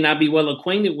may not be well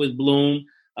acquainted with Bloom,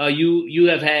 you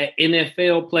have had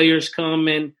NFL players come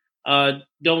and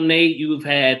donate. You've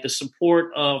had the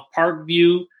support of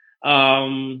Parkview.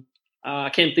 I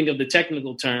can't think of the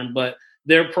technical term, but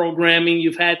their programming.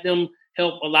 You've had them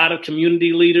help a lot of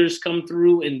community leaders come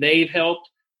through, and they've helped.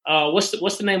 What's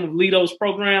the name of Lito's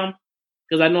program?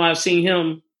 Because I know I've seen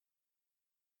him.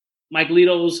 Mike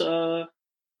Lito's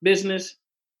business.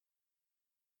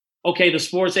 Okay, the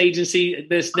sports agency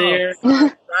that's there.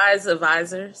 Rise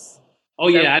Advisors. Oh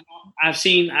yeah, I've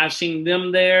seen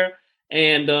them there.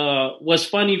 And what's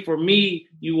funny for me,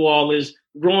 you all, is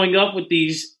growing up with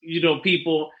these, you know,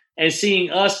 people and seeing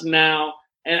us now.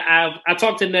 And I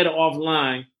talked to Netta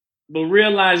offline, but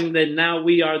realizing that now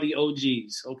we are the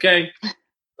OGs. Okay,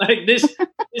 like this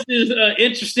is an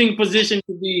interesting position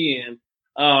to be in.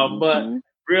 But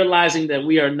realizing that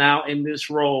we are now in this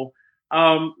role.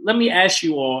 Let me ask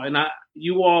you all, and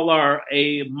you all are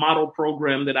a model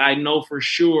program that I know for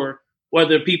sure,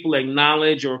 whether people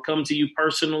acknowledge or come to you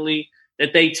personally,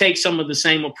 that they take some of the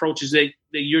same approaches that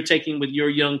you're taking with your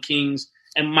young kings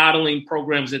and modeling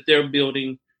programs that they're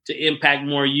building to impact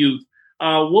more youth.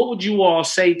 What would you all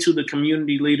say to the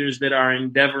community leaders that are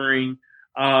endeavoring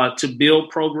to build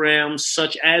programs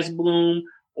such as Bloom?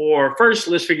 Or first,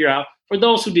 let's figure out, for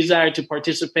those who desire to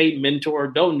participate, mentor, or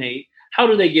donate, how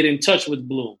do they get in touch with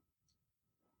Bloom?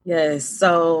 Yes.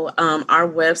 So our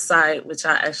website, which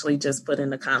I actually just put in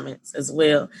the comments as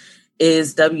well,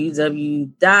 is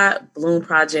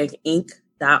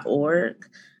www.bloomprojectinc.org.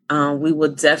 We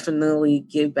will definitely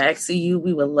give back to you.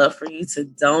 We would love for you to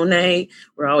donate.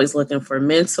 We're always looking for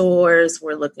mentors.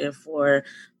 We're looking for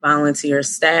volunteer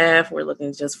staff. We're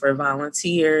looking just for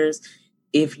volunteers.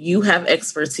 If you have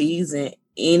expertise in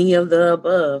any of the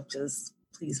above, just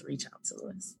please reach out to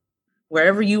us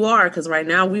wherever you are, because right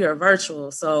now we are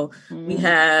virtual. So we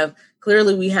have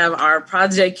our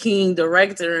Project King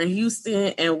director in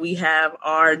Houston, and we have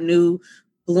our new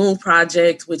Bloom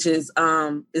project, which is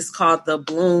called the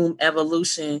Bloom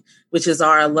Evolution, which is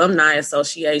our alumni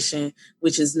association,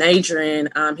 which is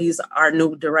Nadrian. He's our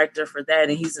new director for that,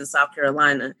 and he's in South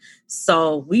Carolina.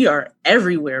 So we are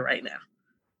everywhere right now.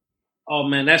 Oh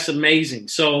man, that's amazing.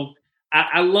 So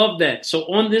I love that. So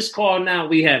on this call now,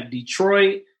 we have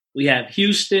Detroit, we have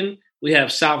Houston, we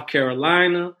have South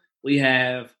Carolina, we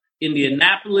have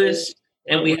Indianapolis,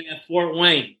 and we have Fort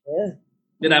Wayne. Yeah.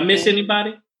 Did I miss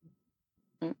anybody?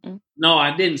 Mm-mm. No,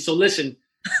 I didn't. So listen,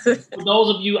 for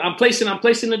those of you, I'm placing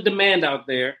a demand out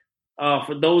there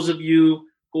for those of you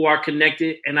who are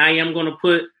connected, and I am going to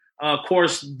put, of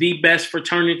course, the best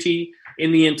fraternity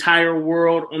in the entire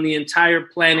world, on the entire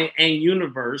planet and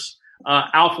universe,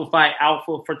 Alpha Phi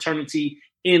Alpha Fraternity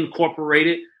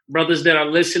Incorporated. Brothers that are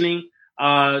listening,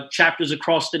 chapters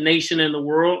across the nation and the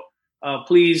world,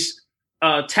 please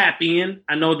tap in.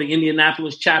 I know the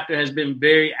Indianapolis chapter has been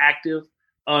very active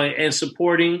and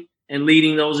supporting and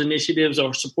leading those initiatives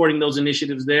or supporting those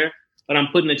initiatives there. But I'm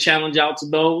putting a challenge out to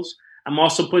those. I'm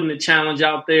also putting a challenge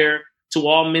out there to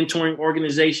all mentoring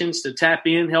organizations to tap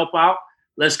in, help out.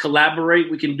 Let's collaborate.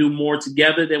 We can do more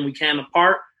together than we can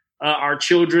apart. Our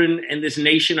children and this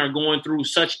nation are going through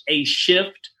such a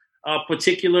shift,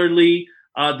 particularly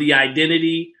the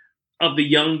identity of the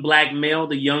young Black male,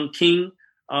 the young king,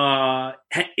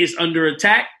 is under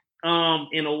attack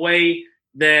in a way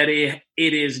that it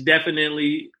is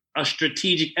definitely a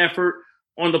strategic effort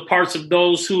on the parts of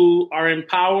those who are in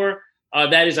power.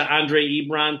 That is an Andre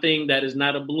Ebron thing. That is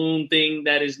not a Bloom thing.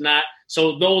 That is not.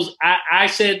 So those, I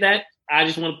said that. I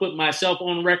just want to put myself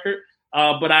on record.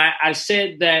 But I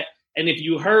said that, and if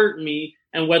you heard me,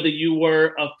 and whether you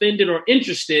were offended or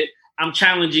interested, I'm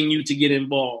challenging you to get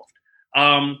involved.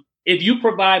 If you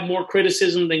provide more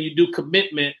criticism than you do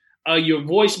commitment, your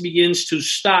voice begins to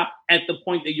stop at the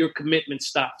point that your commitment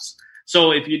stops.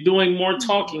 So if you're doing more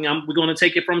talking, we're going to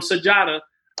take it from Sajada.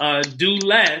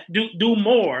 Do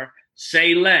more,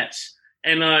 say less.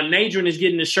 And Nadrian is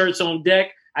getting the shirts on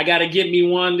deck. I got to get me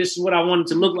one. This is what I want it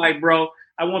to look like, bro.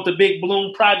 I want the big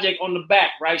Bloom project on the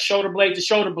back, right? Shoulder blade to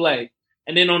shoulder blade.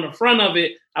 And then on the front of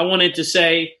it, I want it to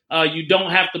say, you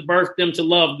don't have to birth them to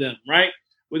love them, right?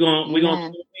 We're going to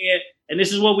do it. And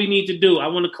this is what we need to do. I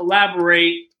want to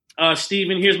collaborate.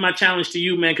 Stephen, here's my challenge to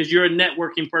you, man, because you're a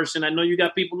networking person. I know you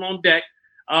got people on deck.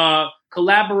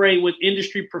 Collaborate with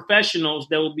industry professionals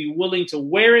that will be willing to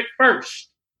wear it first,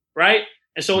 right?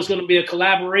 And so it's going to be a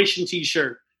collaboration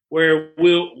T-shirt where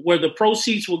the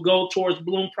proceeds will go towards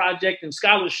Bloom Project and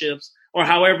scholarships, or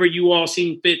however you all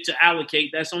seem fit to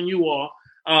allocate. That's on you all.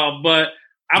 But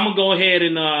I'm going to go ahead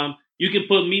and you can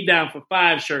put me down for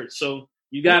 5 shirts. So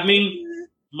you got me?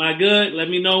 Am I good? Let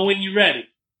me know when you're ready.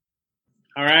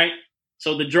 All right.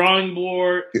 So the drawing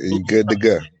board. You're good to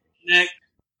go.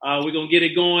 We're going to get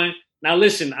it going. Now,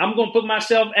 listen, I'm going to put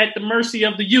myself at the mercy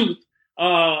of the youth.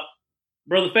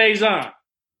 Brother Faison.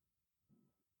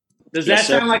 Does that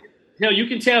sound like, hell, you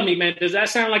can tell me, man, does that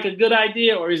sound like a good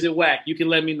idea or is it whack? You can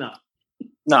let me know.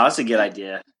 No, that's a good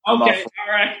idea. Okay. All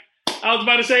right. I was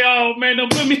about to say, oh man, don't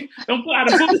put me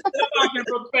out of Brother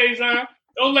Faison.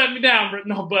 Don't let me down,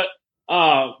 bro. But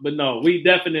no, we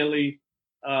definitely,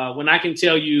 when I can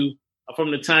tell you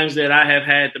from the times that I have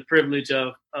had the privilege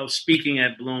of speaking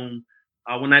at Bloom,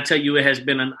 when I tell you it has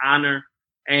been an honor.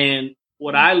 And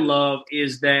what I love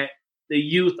is that the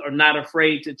youth are not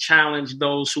afraid to challenge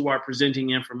those who are presenting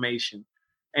information.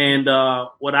 And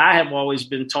what I have always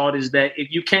been taught is that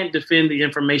if you can't defend the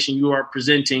information you are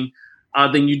presenting,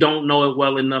 then you don't know it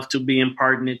well enough to be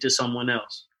imparting it to someone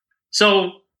else.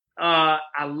 So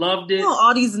I loved it.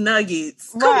 All these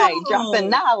nuggets. Right, dropping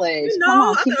knowledge. You know, Come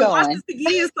on, I keep gotta watch going. this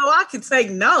again so I can take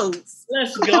notes.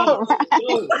 Let's go.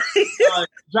 Let's go.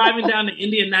 Driving down to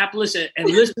Indianapolis and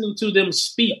listening to them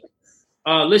speak,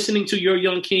 listening to your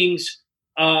young kings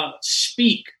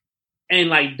speak and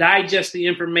like digest the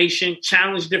information,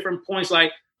 challenge different points.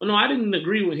 Like, well, no, I didn't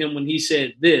agree with him when he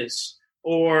said this.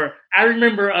 Or I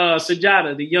remember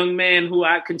Sajada, the young man who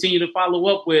I continue to follow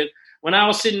up with, when I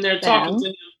was sitting there talking to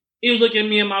him, he was looking at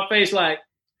me in my face like,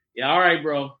 yeah, all right,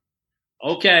 bro.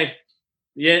 Okay.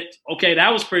 Yeah, okay,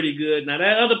 that was pretty good. Now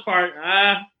that other part,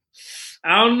 I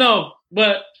don't know.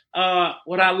 But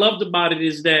what I loved about it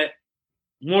is that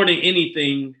more than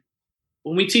anything,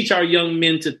 when we teach our young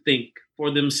men to think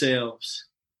for themselves,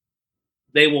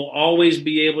 they will always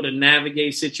be able to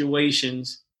navigate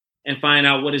situations and find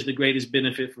out what is the greatest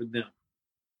benefit for them.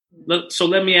 So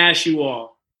let me ask you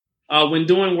all, when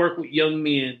doing work with young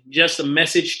men, just a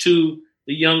message to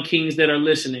the young kings that are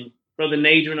listening. Brother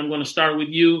Nadrian, I'm going to start with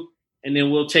you, and then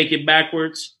we'll take it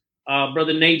backwards.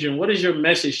 Brother Nadrian, what is your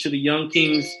message to the young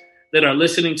kings that are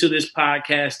listening to this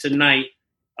podcast tonight?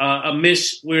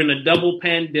 Amidst, we're in a double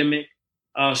pandemic.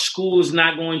 School is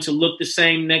not going to look the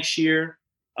same next year.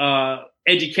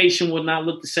 Education will not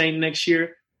look the same next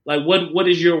year. Like, what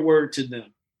is your word to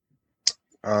them?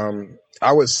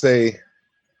 I would say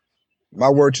my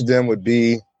word to them would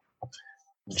be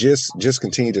just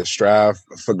continue to strive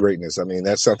for greatness. I mean,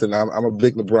 that's something I'm a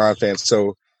big LeBron fan.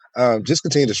 So just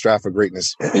continue to strive for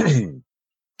greatness.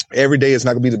 Every day is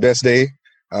not going to be the best day,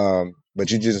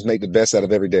 but you just make the best out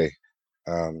of every day.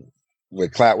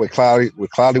 With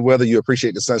cloudy weather, you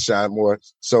appreciate the sunshine more.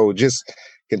 So just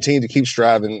continue to keep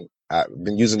striving. I've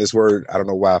been using this word, I don't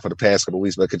know why, for the past couple of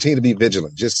weeks, but continue to be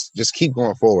vigilant. Just keep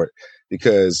going forward,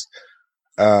 because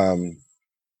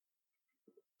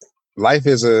life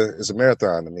is a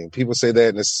marathon. I mean, people say that,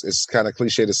 and it's kind of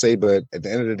cliche to say, but at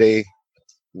the end of the day,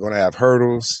 you're going to have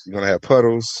hurdles, you're going to have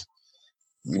puddles.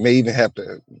 You may even have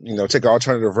to, take an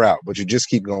alternative route, but you just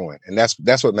keep going, and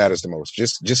that's what matters the most.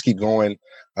 Just keep going.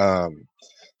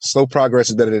 Slow progress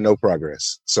is better than no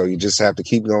progress. So you just have to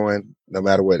keep going, no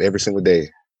matter what, every single day.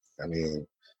 I mean,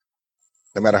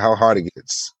 no matter how hard it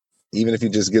gets, even if you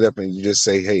just get up and you just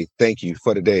say, hey, thank you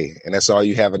for the day, and that's all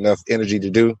you have enough energy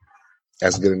to do,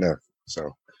 that's good enough.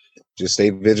 So just stay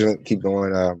vigilant, keep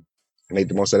going, and make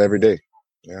the most of every day.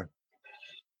 Yeah.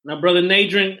 Now, Brother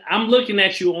Nadrian, I'm looking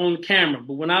at you on camera,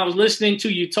 but when I was listening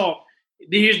to you talk,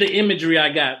 here's the imagery I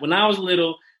got. When I was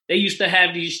little, they used to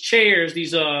have these chairs,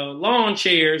 these lawn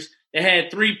chairs that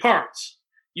had 3 parts.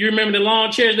 You remember the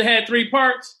lawn chairs that had 3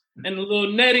 parts and the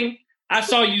little netting? I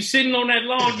saw you sitting on that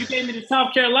lawn. You gave me the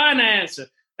South Carolina answer.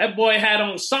 That boy had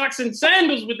on socks and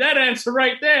sandals with that answer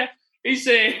right there. He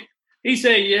said,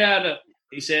 yeah,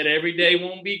 he said, every day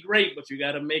won't be great, but you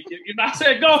got to make it. I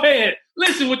said, go ahead.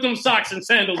 Listen with them socks and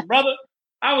sandals, brother.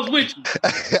 I was with you.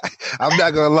 I'm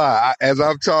not going to lie. As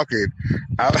I'm talking,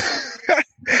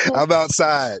 I'm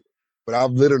outside, but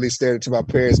I'm literally staring into my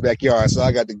parents' backyard. So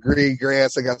I got the green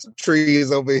grass. I got some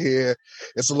trees over here.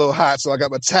 It's a little hot, so I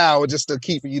got my towel just to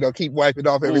keep wiping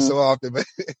off every so often.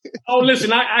 Oh,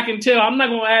 listen, I can tell. I'm not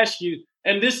going to ask you,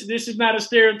 and this is not a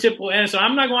stereotypical answer.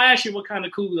 I'm not going to ask you what kind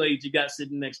of Kool-Aid you got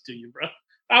sitting next to you, bro.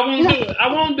 I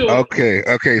won't do it.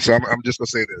 Okay. So I'm just going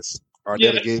to say this.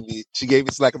 Arnetta gave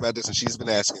me slack about this, and she's been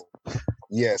asking.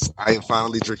 Yes, I am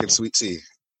finally drinking sweet tea.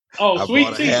 Oh,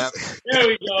 sweet tea. There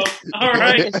we go. All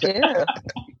right.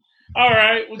 All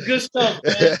right. Well, good stuff,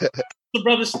 man. So,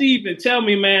 Brother Stephen, tell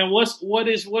me, man, what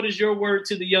is your word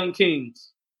to the young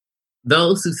kings?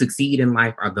 Those who succeed in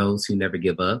life are those who never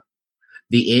give up.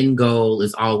 The end goal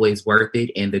is always worth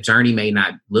it, and the journey may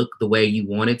not look the way you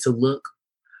want it to look,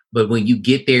 but when you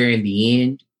get there in the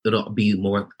end, it'll be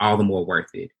all the more worth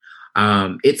it.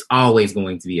 It's always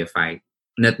going to be a fight.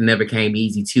 Nothing ever came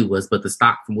easy to us, but the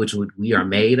stock from which we are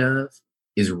made of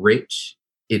is rich,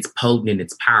 it's potent, and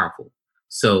it's powerful.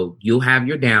 So you'll have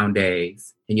your down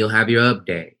days and you'll have your up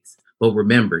days. But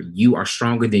remember, you are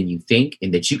stronger than you think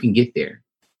and that you can get there.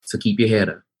 So keep your head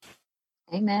up.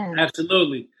 Amen.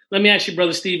 Absolutely. Let me ask you,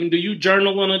 Brother Stephen, do you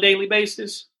journal on a daily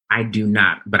basis? I do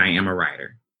not, but I am a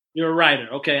writer. You're a writer.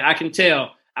 Okay, I can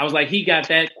tell. I was like, he got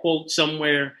that quote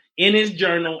somewhere in his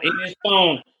journal, in his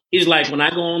phone. He's like, when I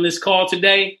go on this call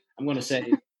today, I'm going to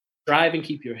say, strive and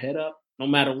keep your head up no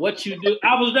matter what you do.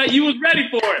 You was ready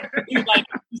for it. He's like,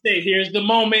 he said, here's the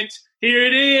moment. Here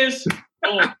it is.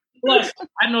 Oh, plus,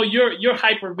 I know you're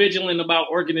hyper vigilant about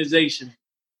organization.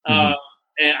 And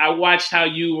I watched how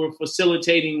you were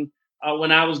facilitating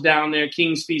when I was down there,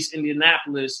 King's Feast,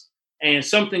 Indianapolis, and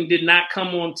something did not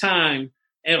come on time.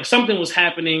 And something was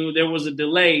happening. There was a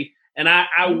delay. And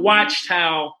I watched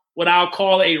how what I'll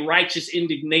call a righteous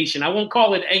indignation. I won't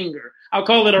call it anger. I'll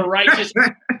call it a righteous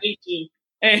indignation.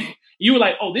 And you were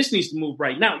like, oh, this needs to move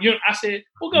right now. I said,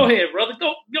 well, go ahead, brother.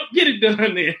 Go get it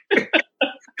done then.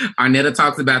 Arnetta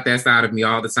talks about that side of me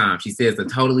all the time. She says a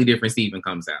totally different Stephen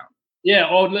comes out. Yeah.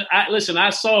 Listen, I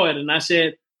saw it and I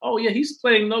said, oh, yeah, he's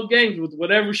playing no games with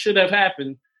whatever should have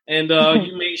happened. And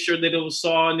you made sure that it was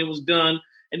saw and it was done.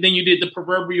 And then you did the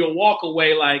proverbial walk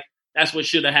away like that's what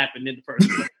should have happened in the first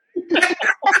place.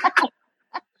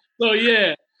 So,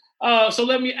 yeah. So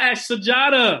let me ask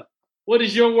Sajada, what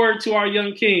is your word to our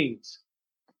young kings?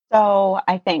 So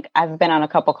I think I've been on a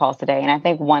couple calls today, and I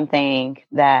think one thing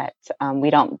that we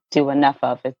don't do enough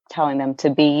of is telling them to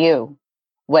be you,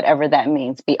 whatever that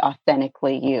means, be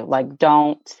authentically you. Like,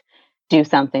 don't do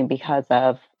something because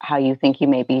of how you think you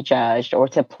may be judged or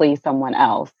to please someone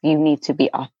else. You need to be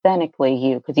authentically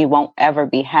you, because you won't ever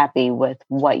be happy with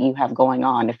what you have going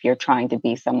on if you're trying to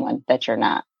be someone that you're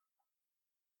not.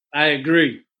 I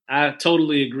agree. I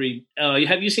totally agree.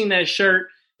 Have you seen that shirt?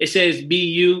 It says, be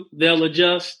you, they'll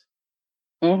adjust.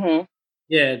 Mm-hmm.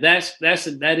 Yeah,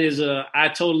 that is I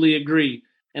totally agree.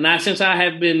 And since I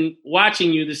have been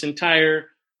watching you this entire,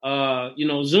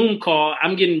 Zoom call,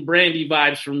 I'm getting Brandy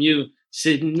vibes from you.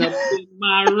 Sitting up in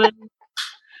my room,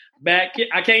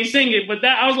 I can't sing it, but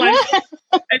I was like,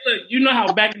 hey, look, you know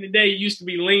how back in the day you used to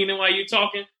be leaning while you're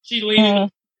talking? She leaning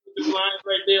with the blinds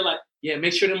right there, like, yeah,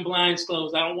 make sure them blinds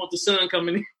closed. I don't want the sun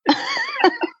coming in.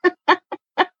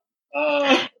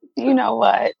 You know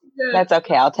what? Yeah. That's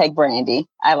okay. I'll take Brandy.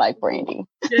 I like Brandy.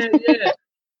 Yeah.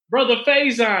 Brother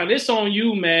Faison, it's on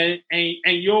you, man, and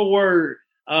your word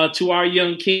to our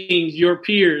young kings, your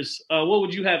peers. What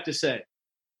would you have to say?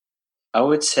 I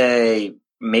would say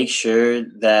make sure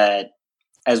that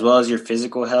as well as your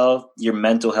physical health, your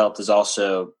mental health is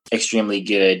also extremely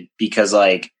good, because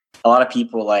like a lot of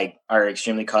people like are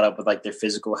extremely caught up with like their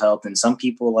physical health, and some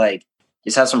people like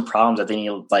just have some problems that they need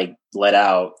to like let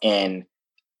out. And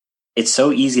it's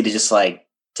so easy to just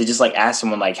ask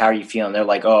someone like, how are you feeling? They're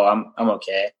like, oh, I'm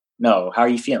okay. No, how are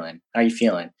you feeling? How are you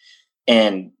feeling?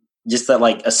 And just that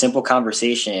like a simple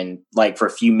conversation, like for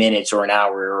a few minutes or an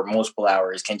hour or multiple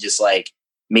hours, can just like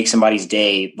make somebody's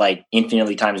day like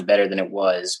infinitely times better than it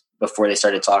was before they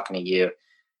started talking to you.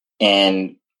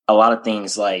 And a lot of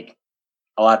things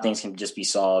can just be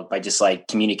solved by just like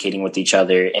communicating with each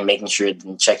other and making sure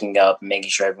and checking up and making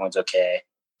sure everyone's okay.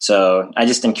 So I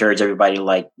just encourage everybody to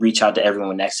like reach out to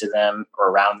everyone next to them or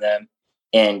around them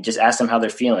and just ask them how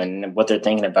they're feeling and what they're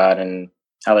thinking about and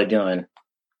how they're doing.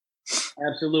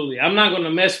 Absolutely. I'm not going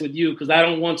to mess with you because I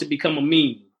don't want to become a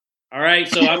meme. All right.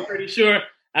 So I'm pretty sure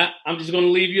I'm just going to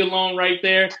leave you alone right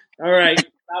there. All right.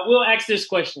 I will ask this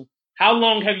question. How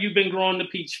long have you been growing the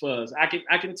peach fuzz? I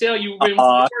can tell you've been working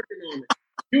on it.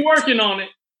 You're working on it.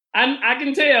 I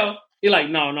can tell. You're like,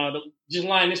 no, just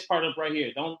line this part up right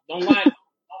here. Don't lie.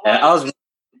 I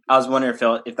was wondering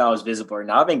if that was visible or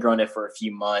not. I've been growing it for a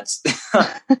few months.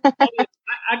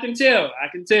 I can tell.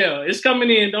 It's coming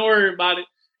in. Don't worry about it.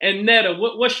 And Netta,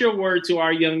 what's your word to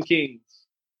our young kings?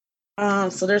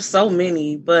 So there's so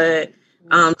many, but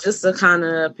just to kind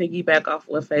of piggyback off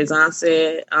what Faison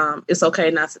said, it's okay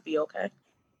not to be okay.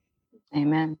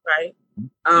 Amen. Right.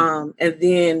 And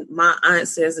then my aunt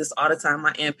says this all the time,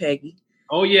 my Aunt Peggy.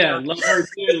 Oh yeah, love her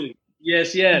dearly.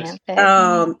 Yes.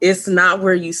 It's not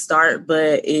where you start,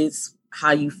 but it's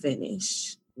how you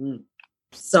finish.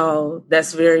 So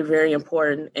that's very, very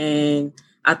important. And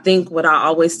I think what I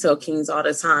always tell kings all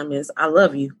the time is, I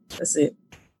love you. That's it.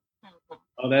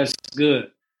 Oh, that's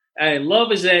good. Hey,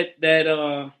 love is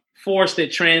that force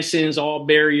that transcends all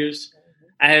barriers.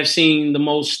 I have seen the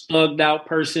most thugged out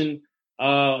person,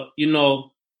 that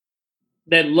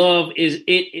love is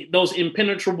it those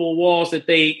impenetrable walls that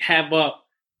they have up.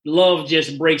 Love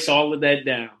just breaks all of that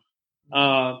down.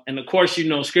 And of course,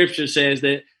 scripture says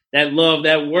that love,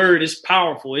 that word is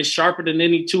powerful. It's sharper than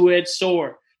any two-edged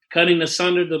sword, cutting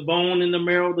asunder the bone and the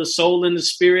marrow, the soul and the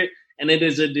spirit, and it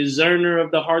is a discerner of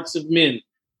the hearts of men.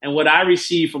 And what I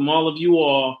receive from all of you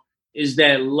all is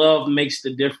that love makes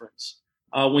the difference.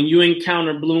 When you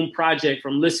encounter Bloom Project,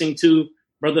 from listening to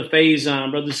Brother Faison,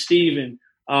 Brother Stephen,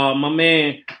 my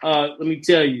man, let me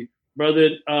tell you,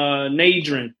 Brother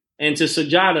Nadrin, and to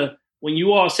Sajada, when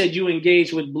you all said you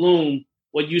engaged with Bloom,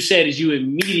 what you said is you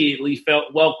immediately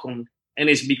felt welcome, and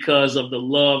it's because of the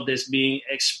love that's being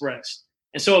expressed.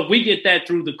 And so if we get that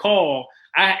through the call,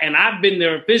 I've been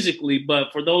there physically,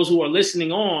 but for those who are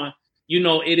listening on,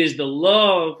 it is the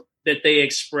love that they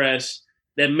express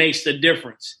that makes the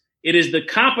difference. It is the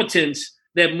competence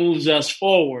that moves us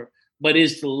forward, but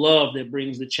it's the love that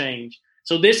brings the change.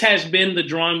 So this has been the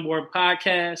Drawing Board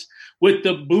Podcast with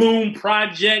the Bloom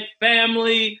Project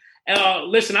family.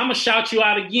 Listen, I'm going to shout you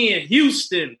out again.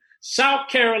 Houston, South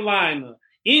Carolina,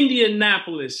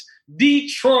 Indianapolis,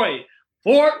 Detroit,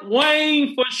 Fort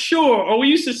Wayne for sure. Or we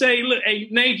used to say, look, hey,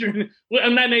 Faison,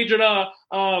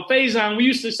 we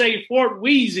used to say Fort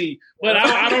Wheezy, but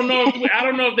I don't know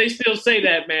if they still say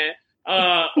that, man.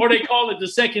 Or they call it the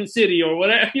second city or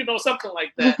whatever, something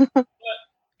like that. But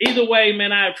either way,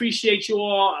 man, I appreciate you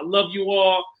all. I love you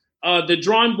all. The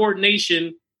Drawing Board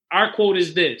Nation, our quote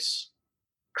is this: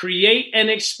 create an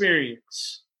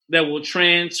experience that will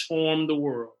transform the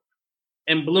world.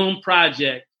 And Bloom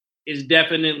Project is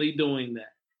definitely doing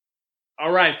that.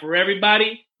 All right, for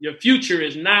everybody, your future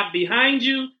is not behind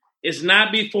you. It's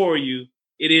not before you.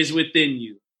 It is within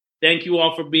you. Thank you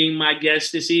all for being my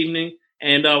guest this evening.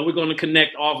 And we're going to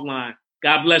connect offline.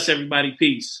 God bless everybody.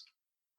 Peace.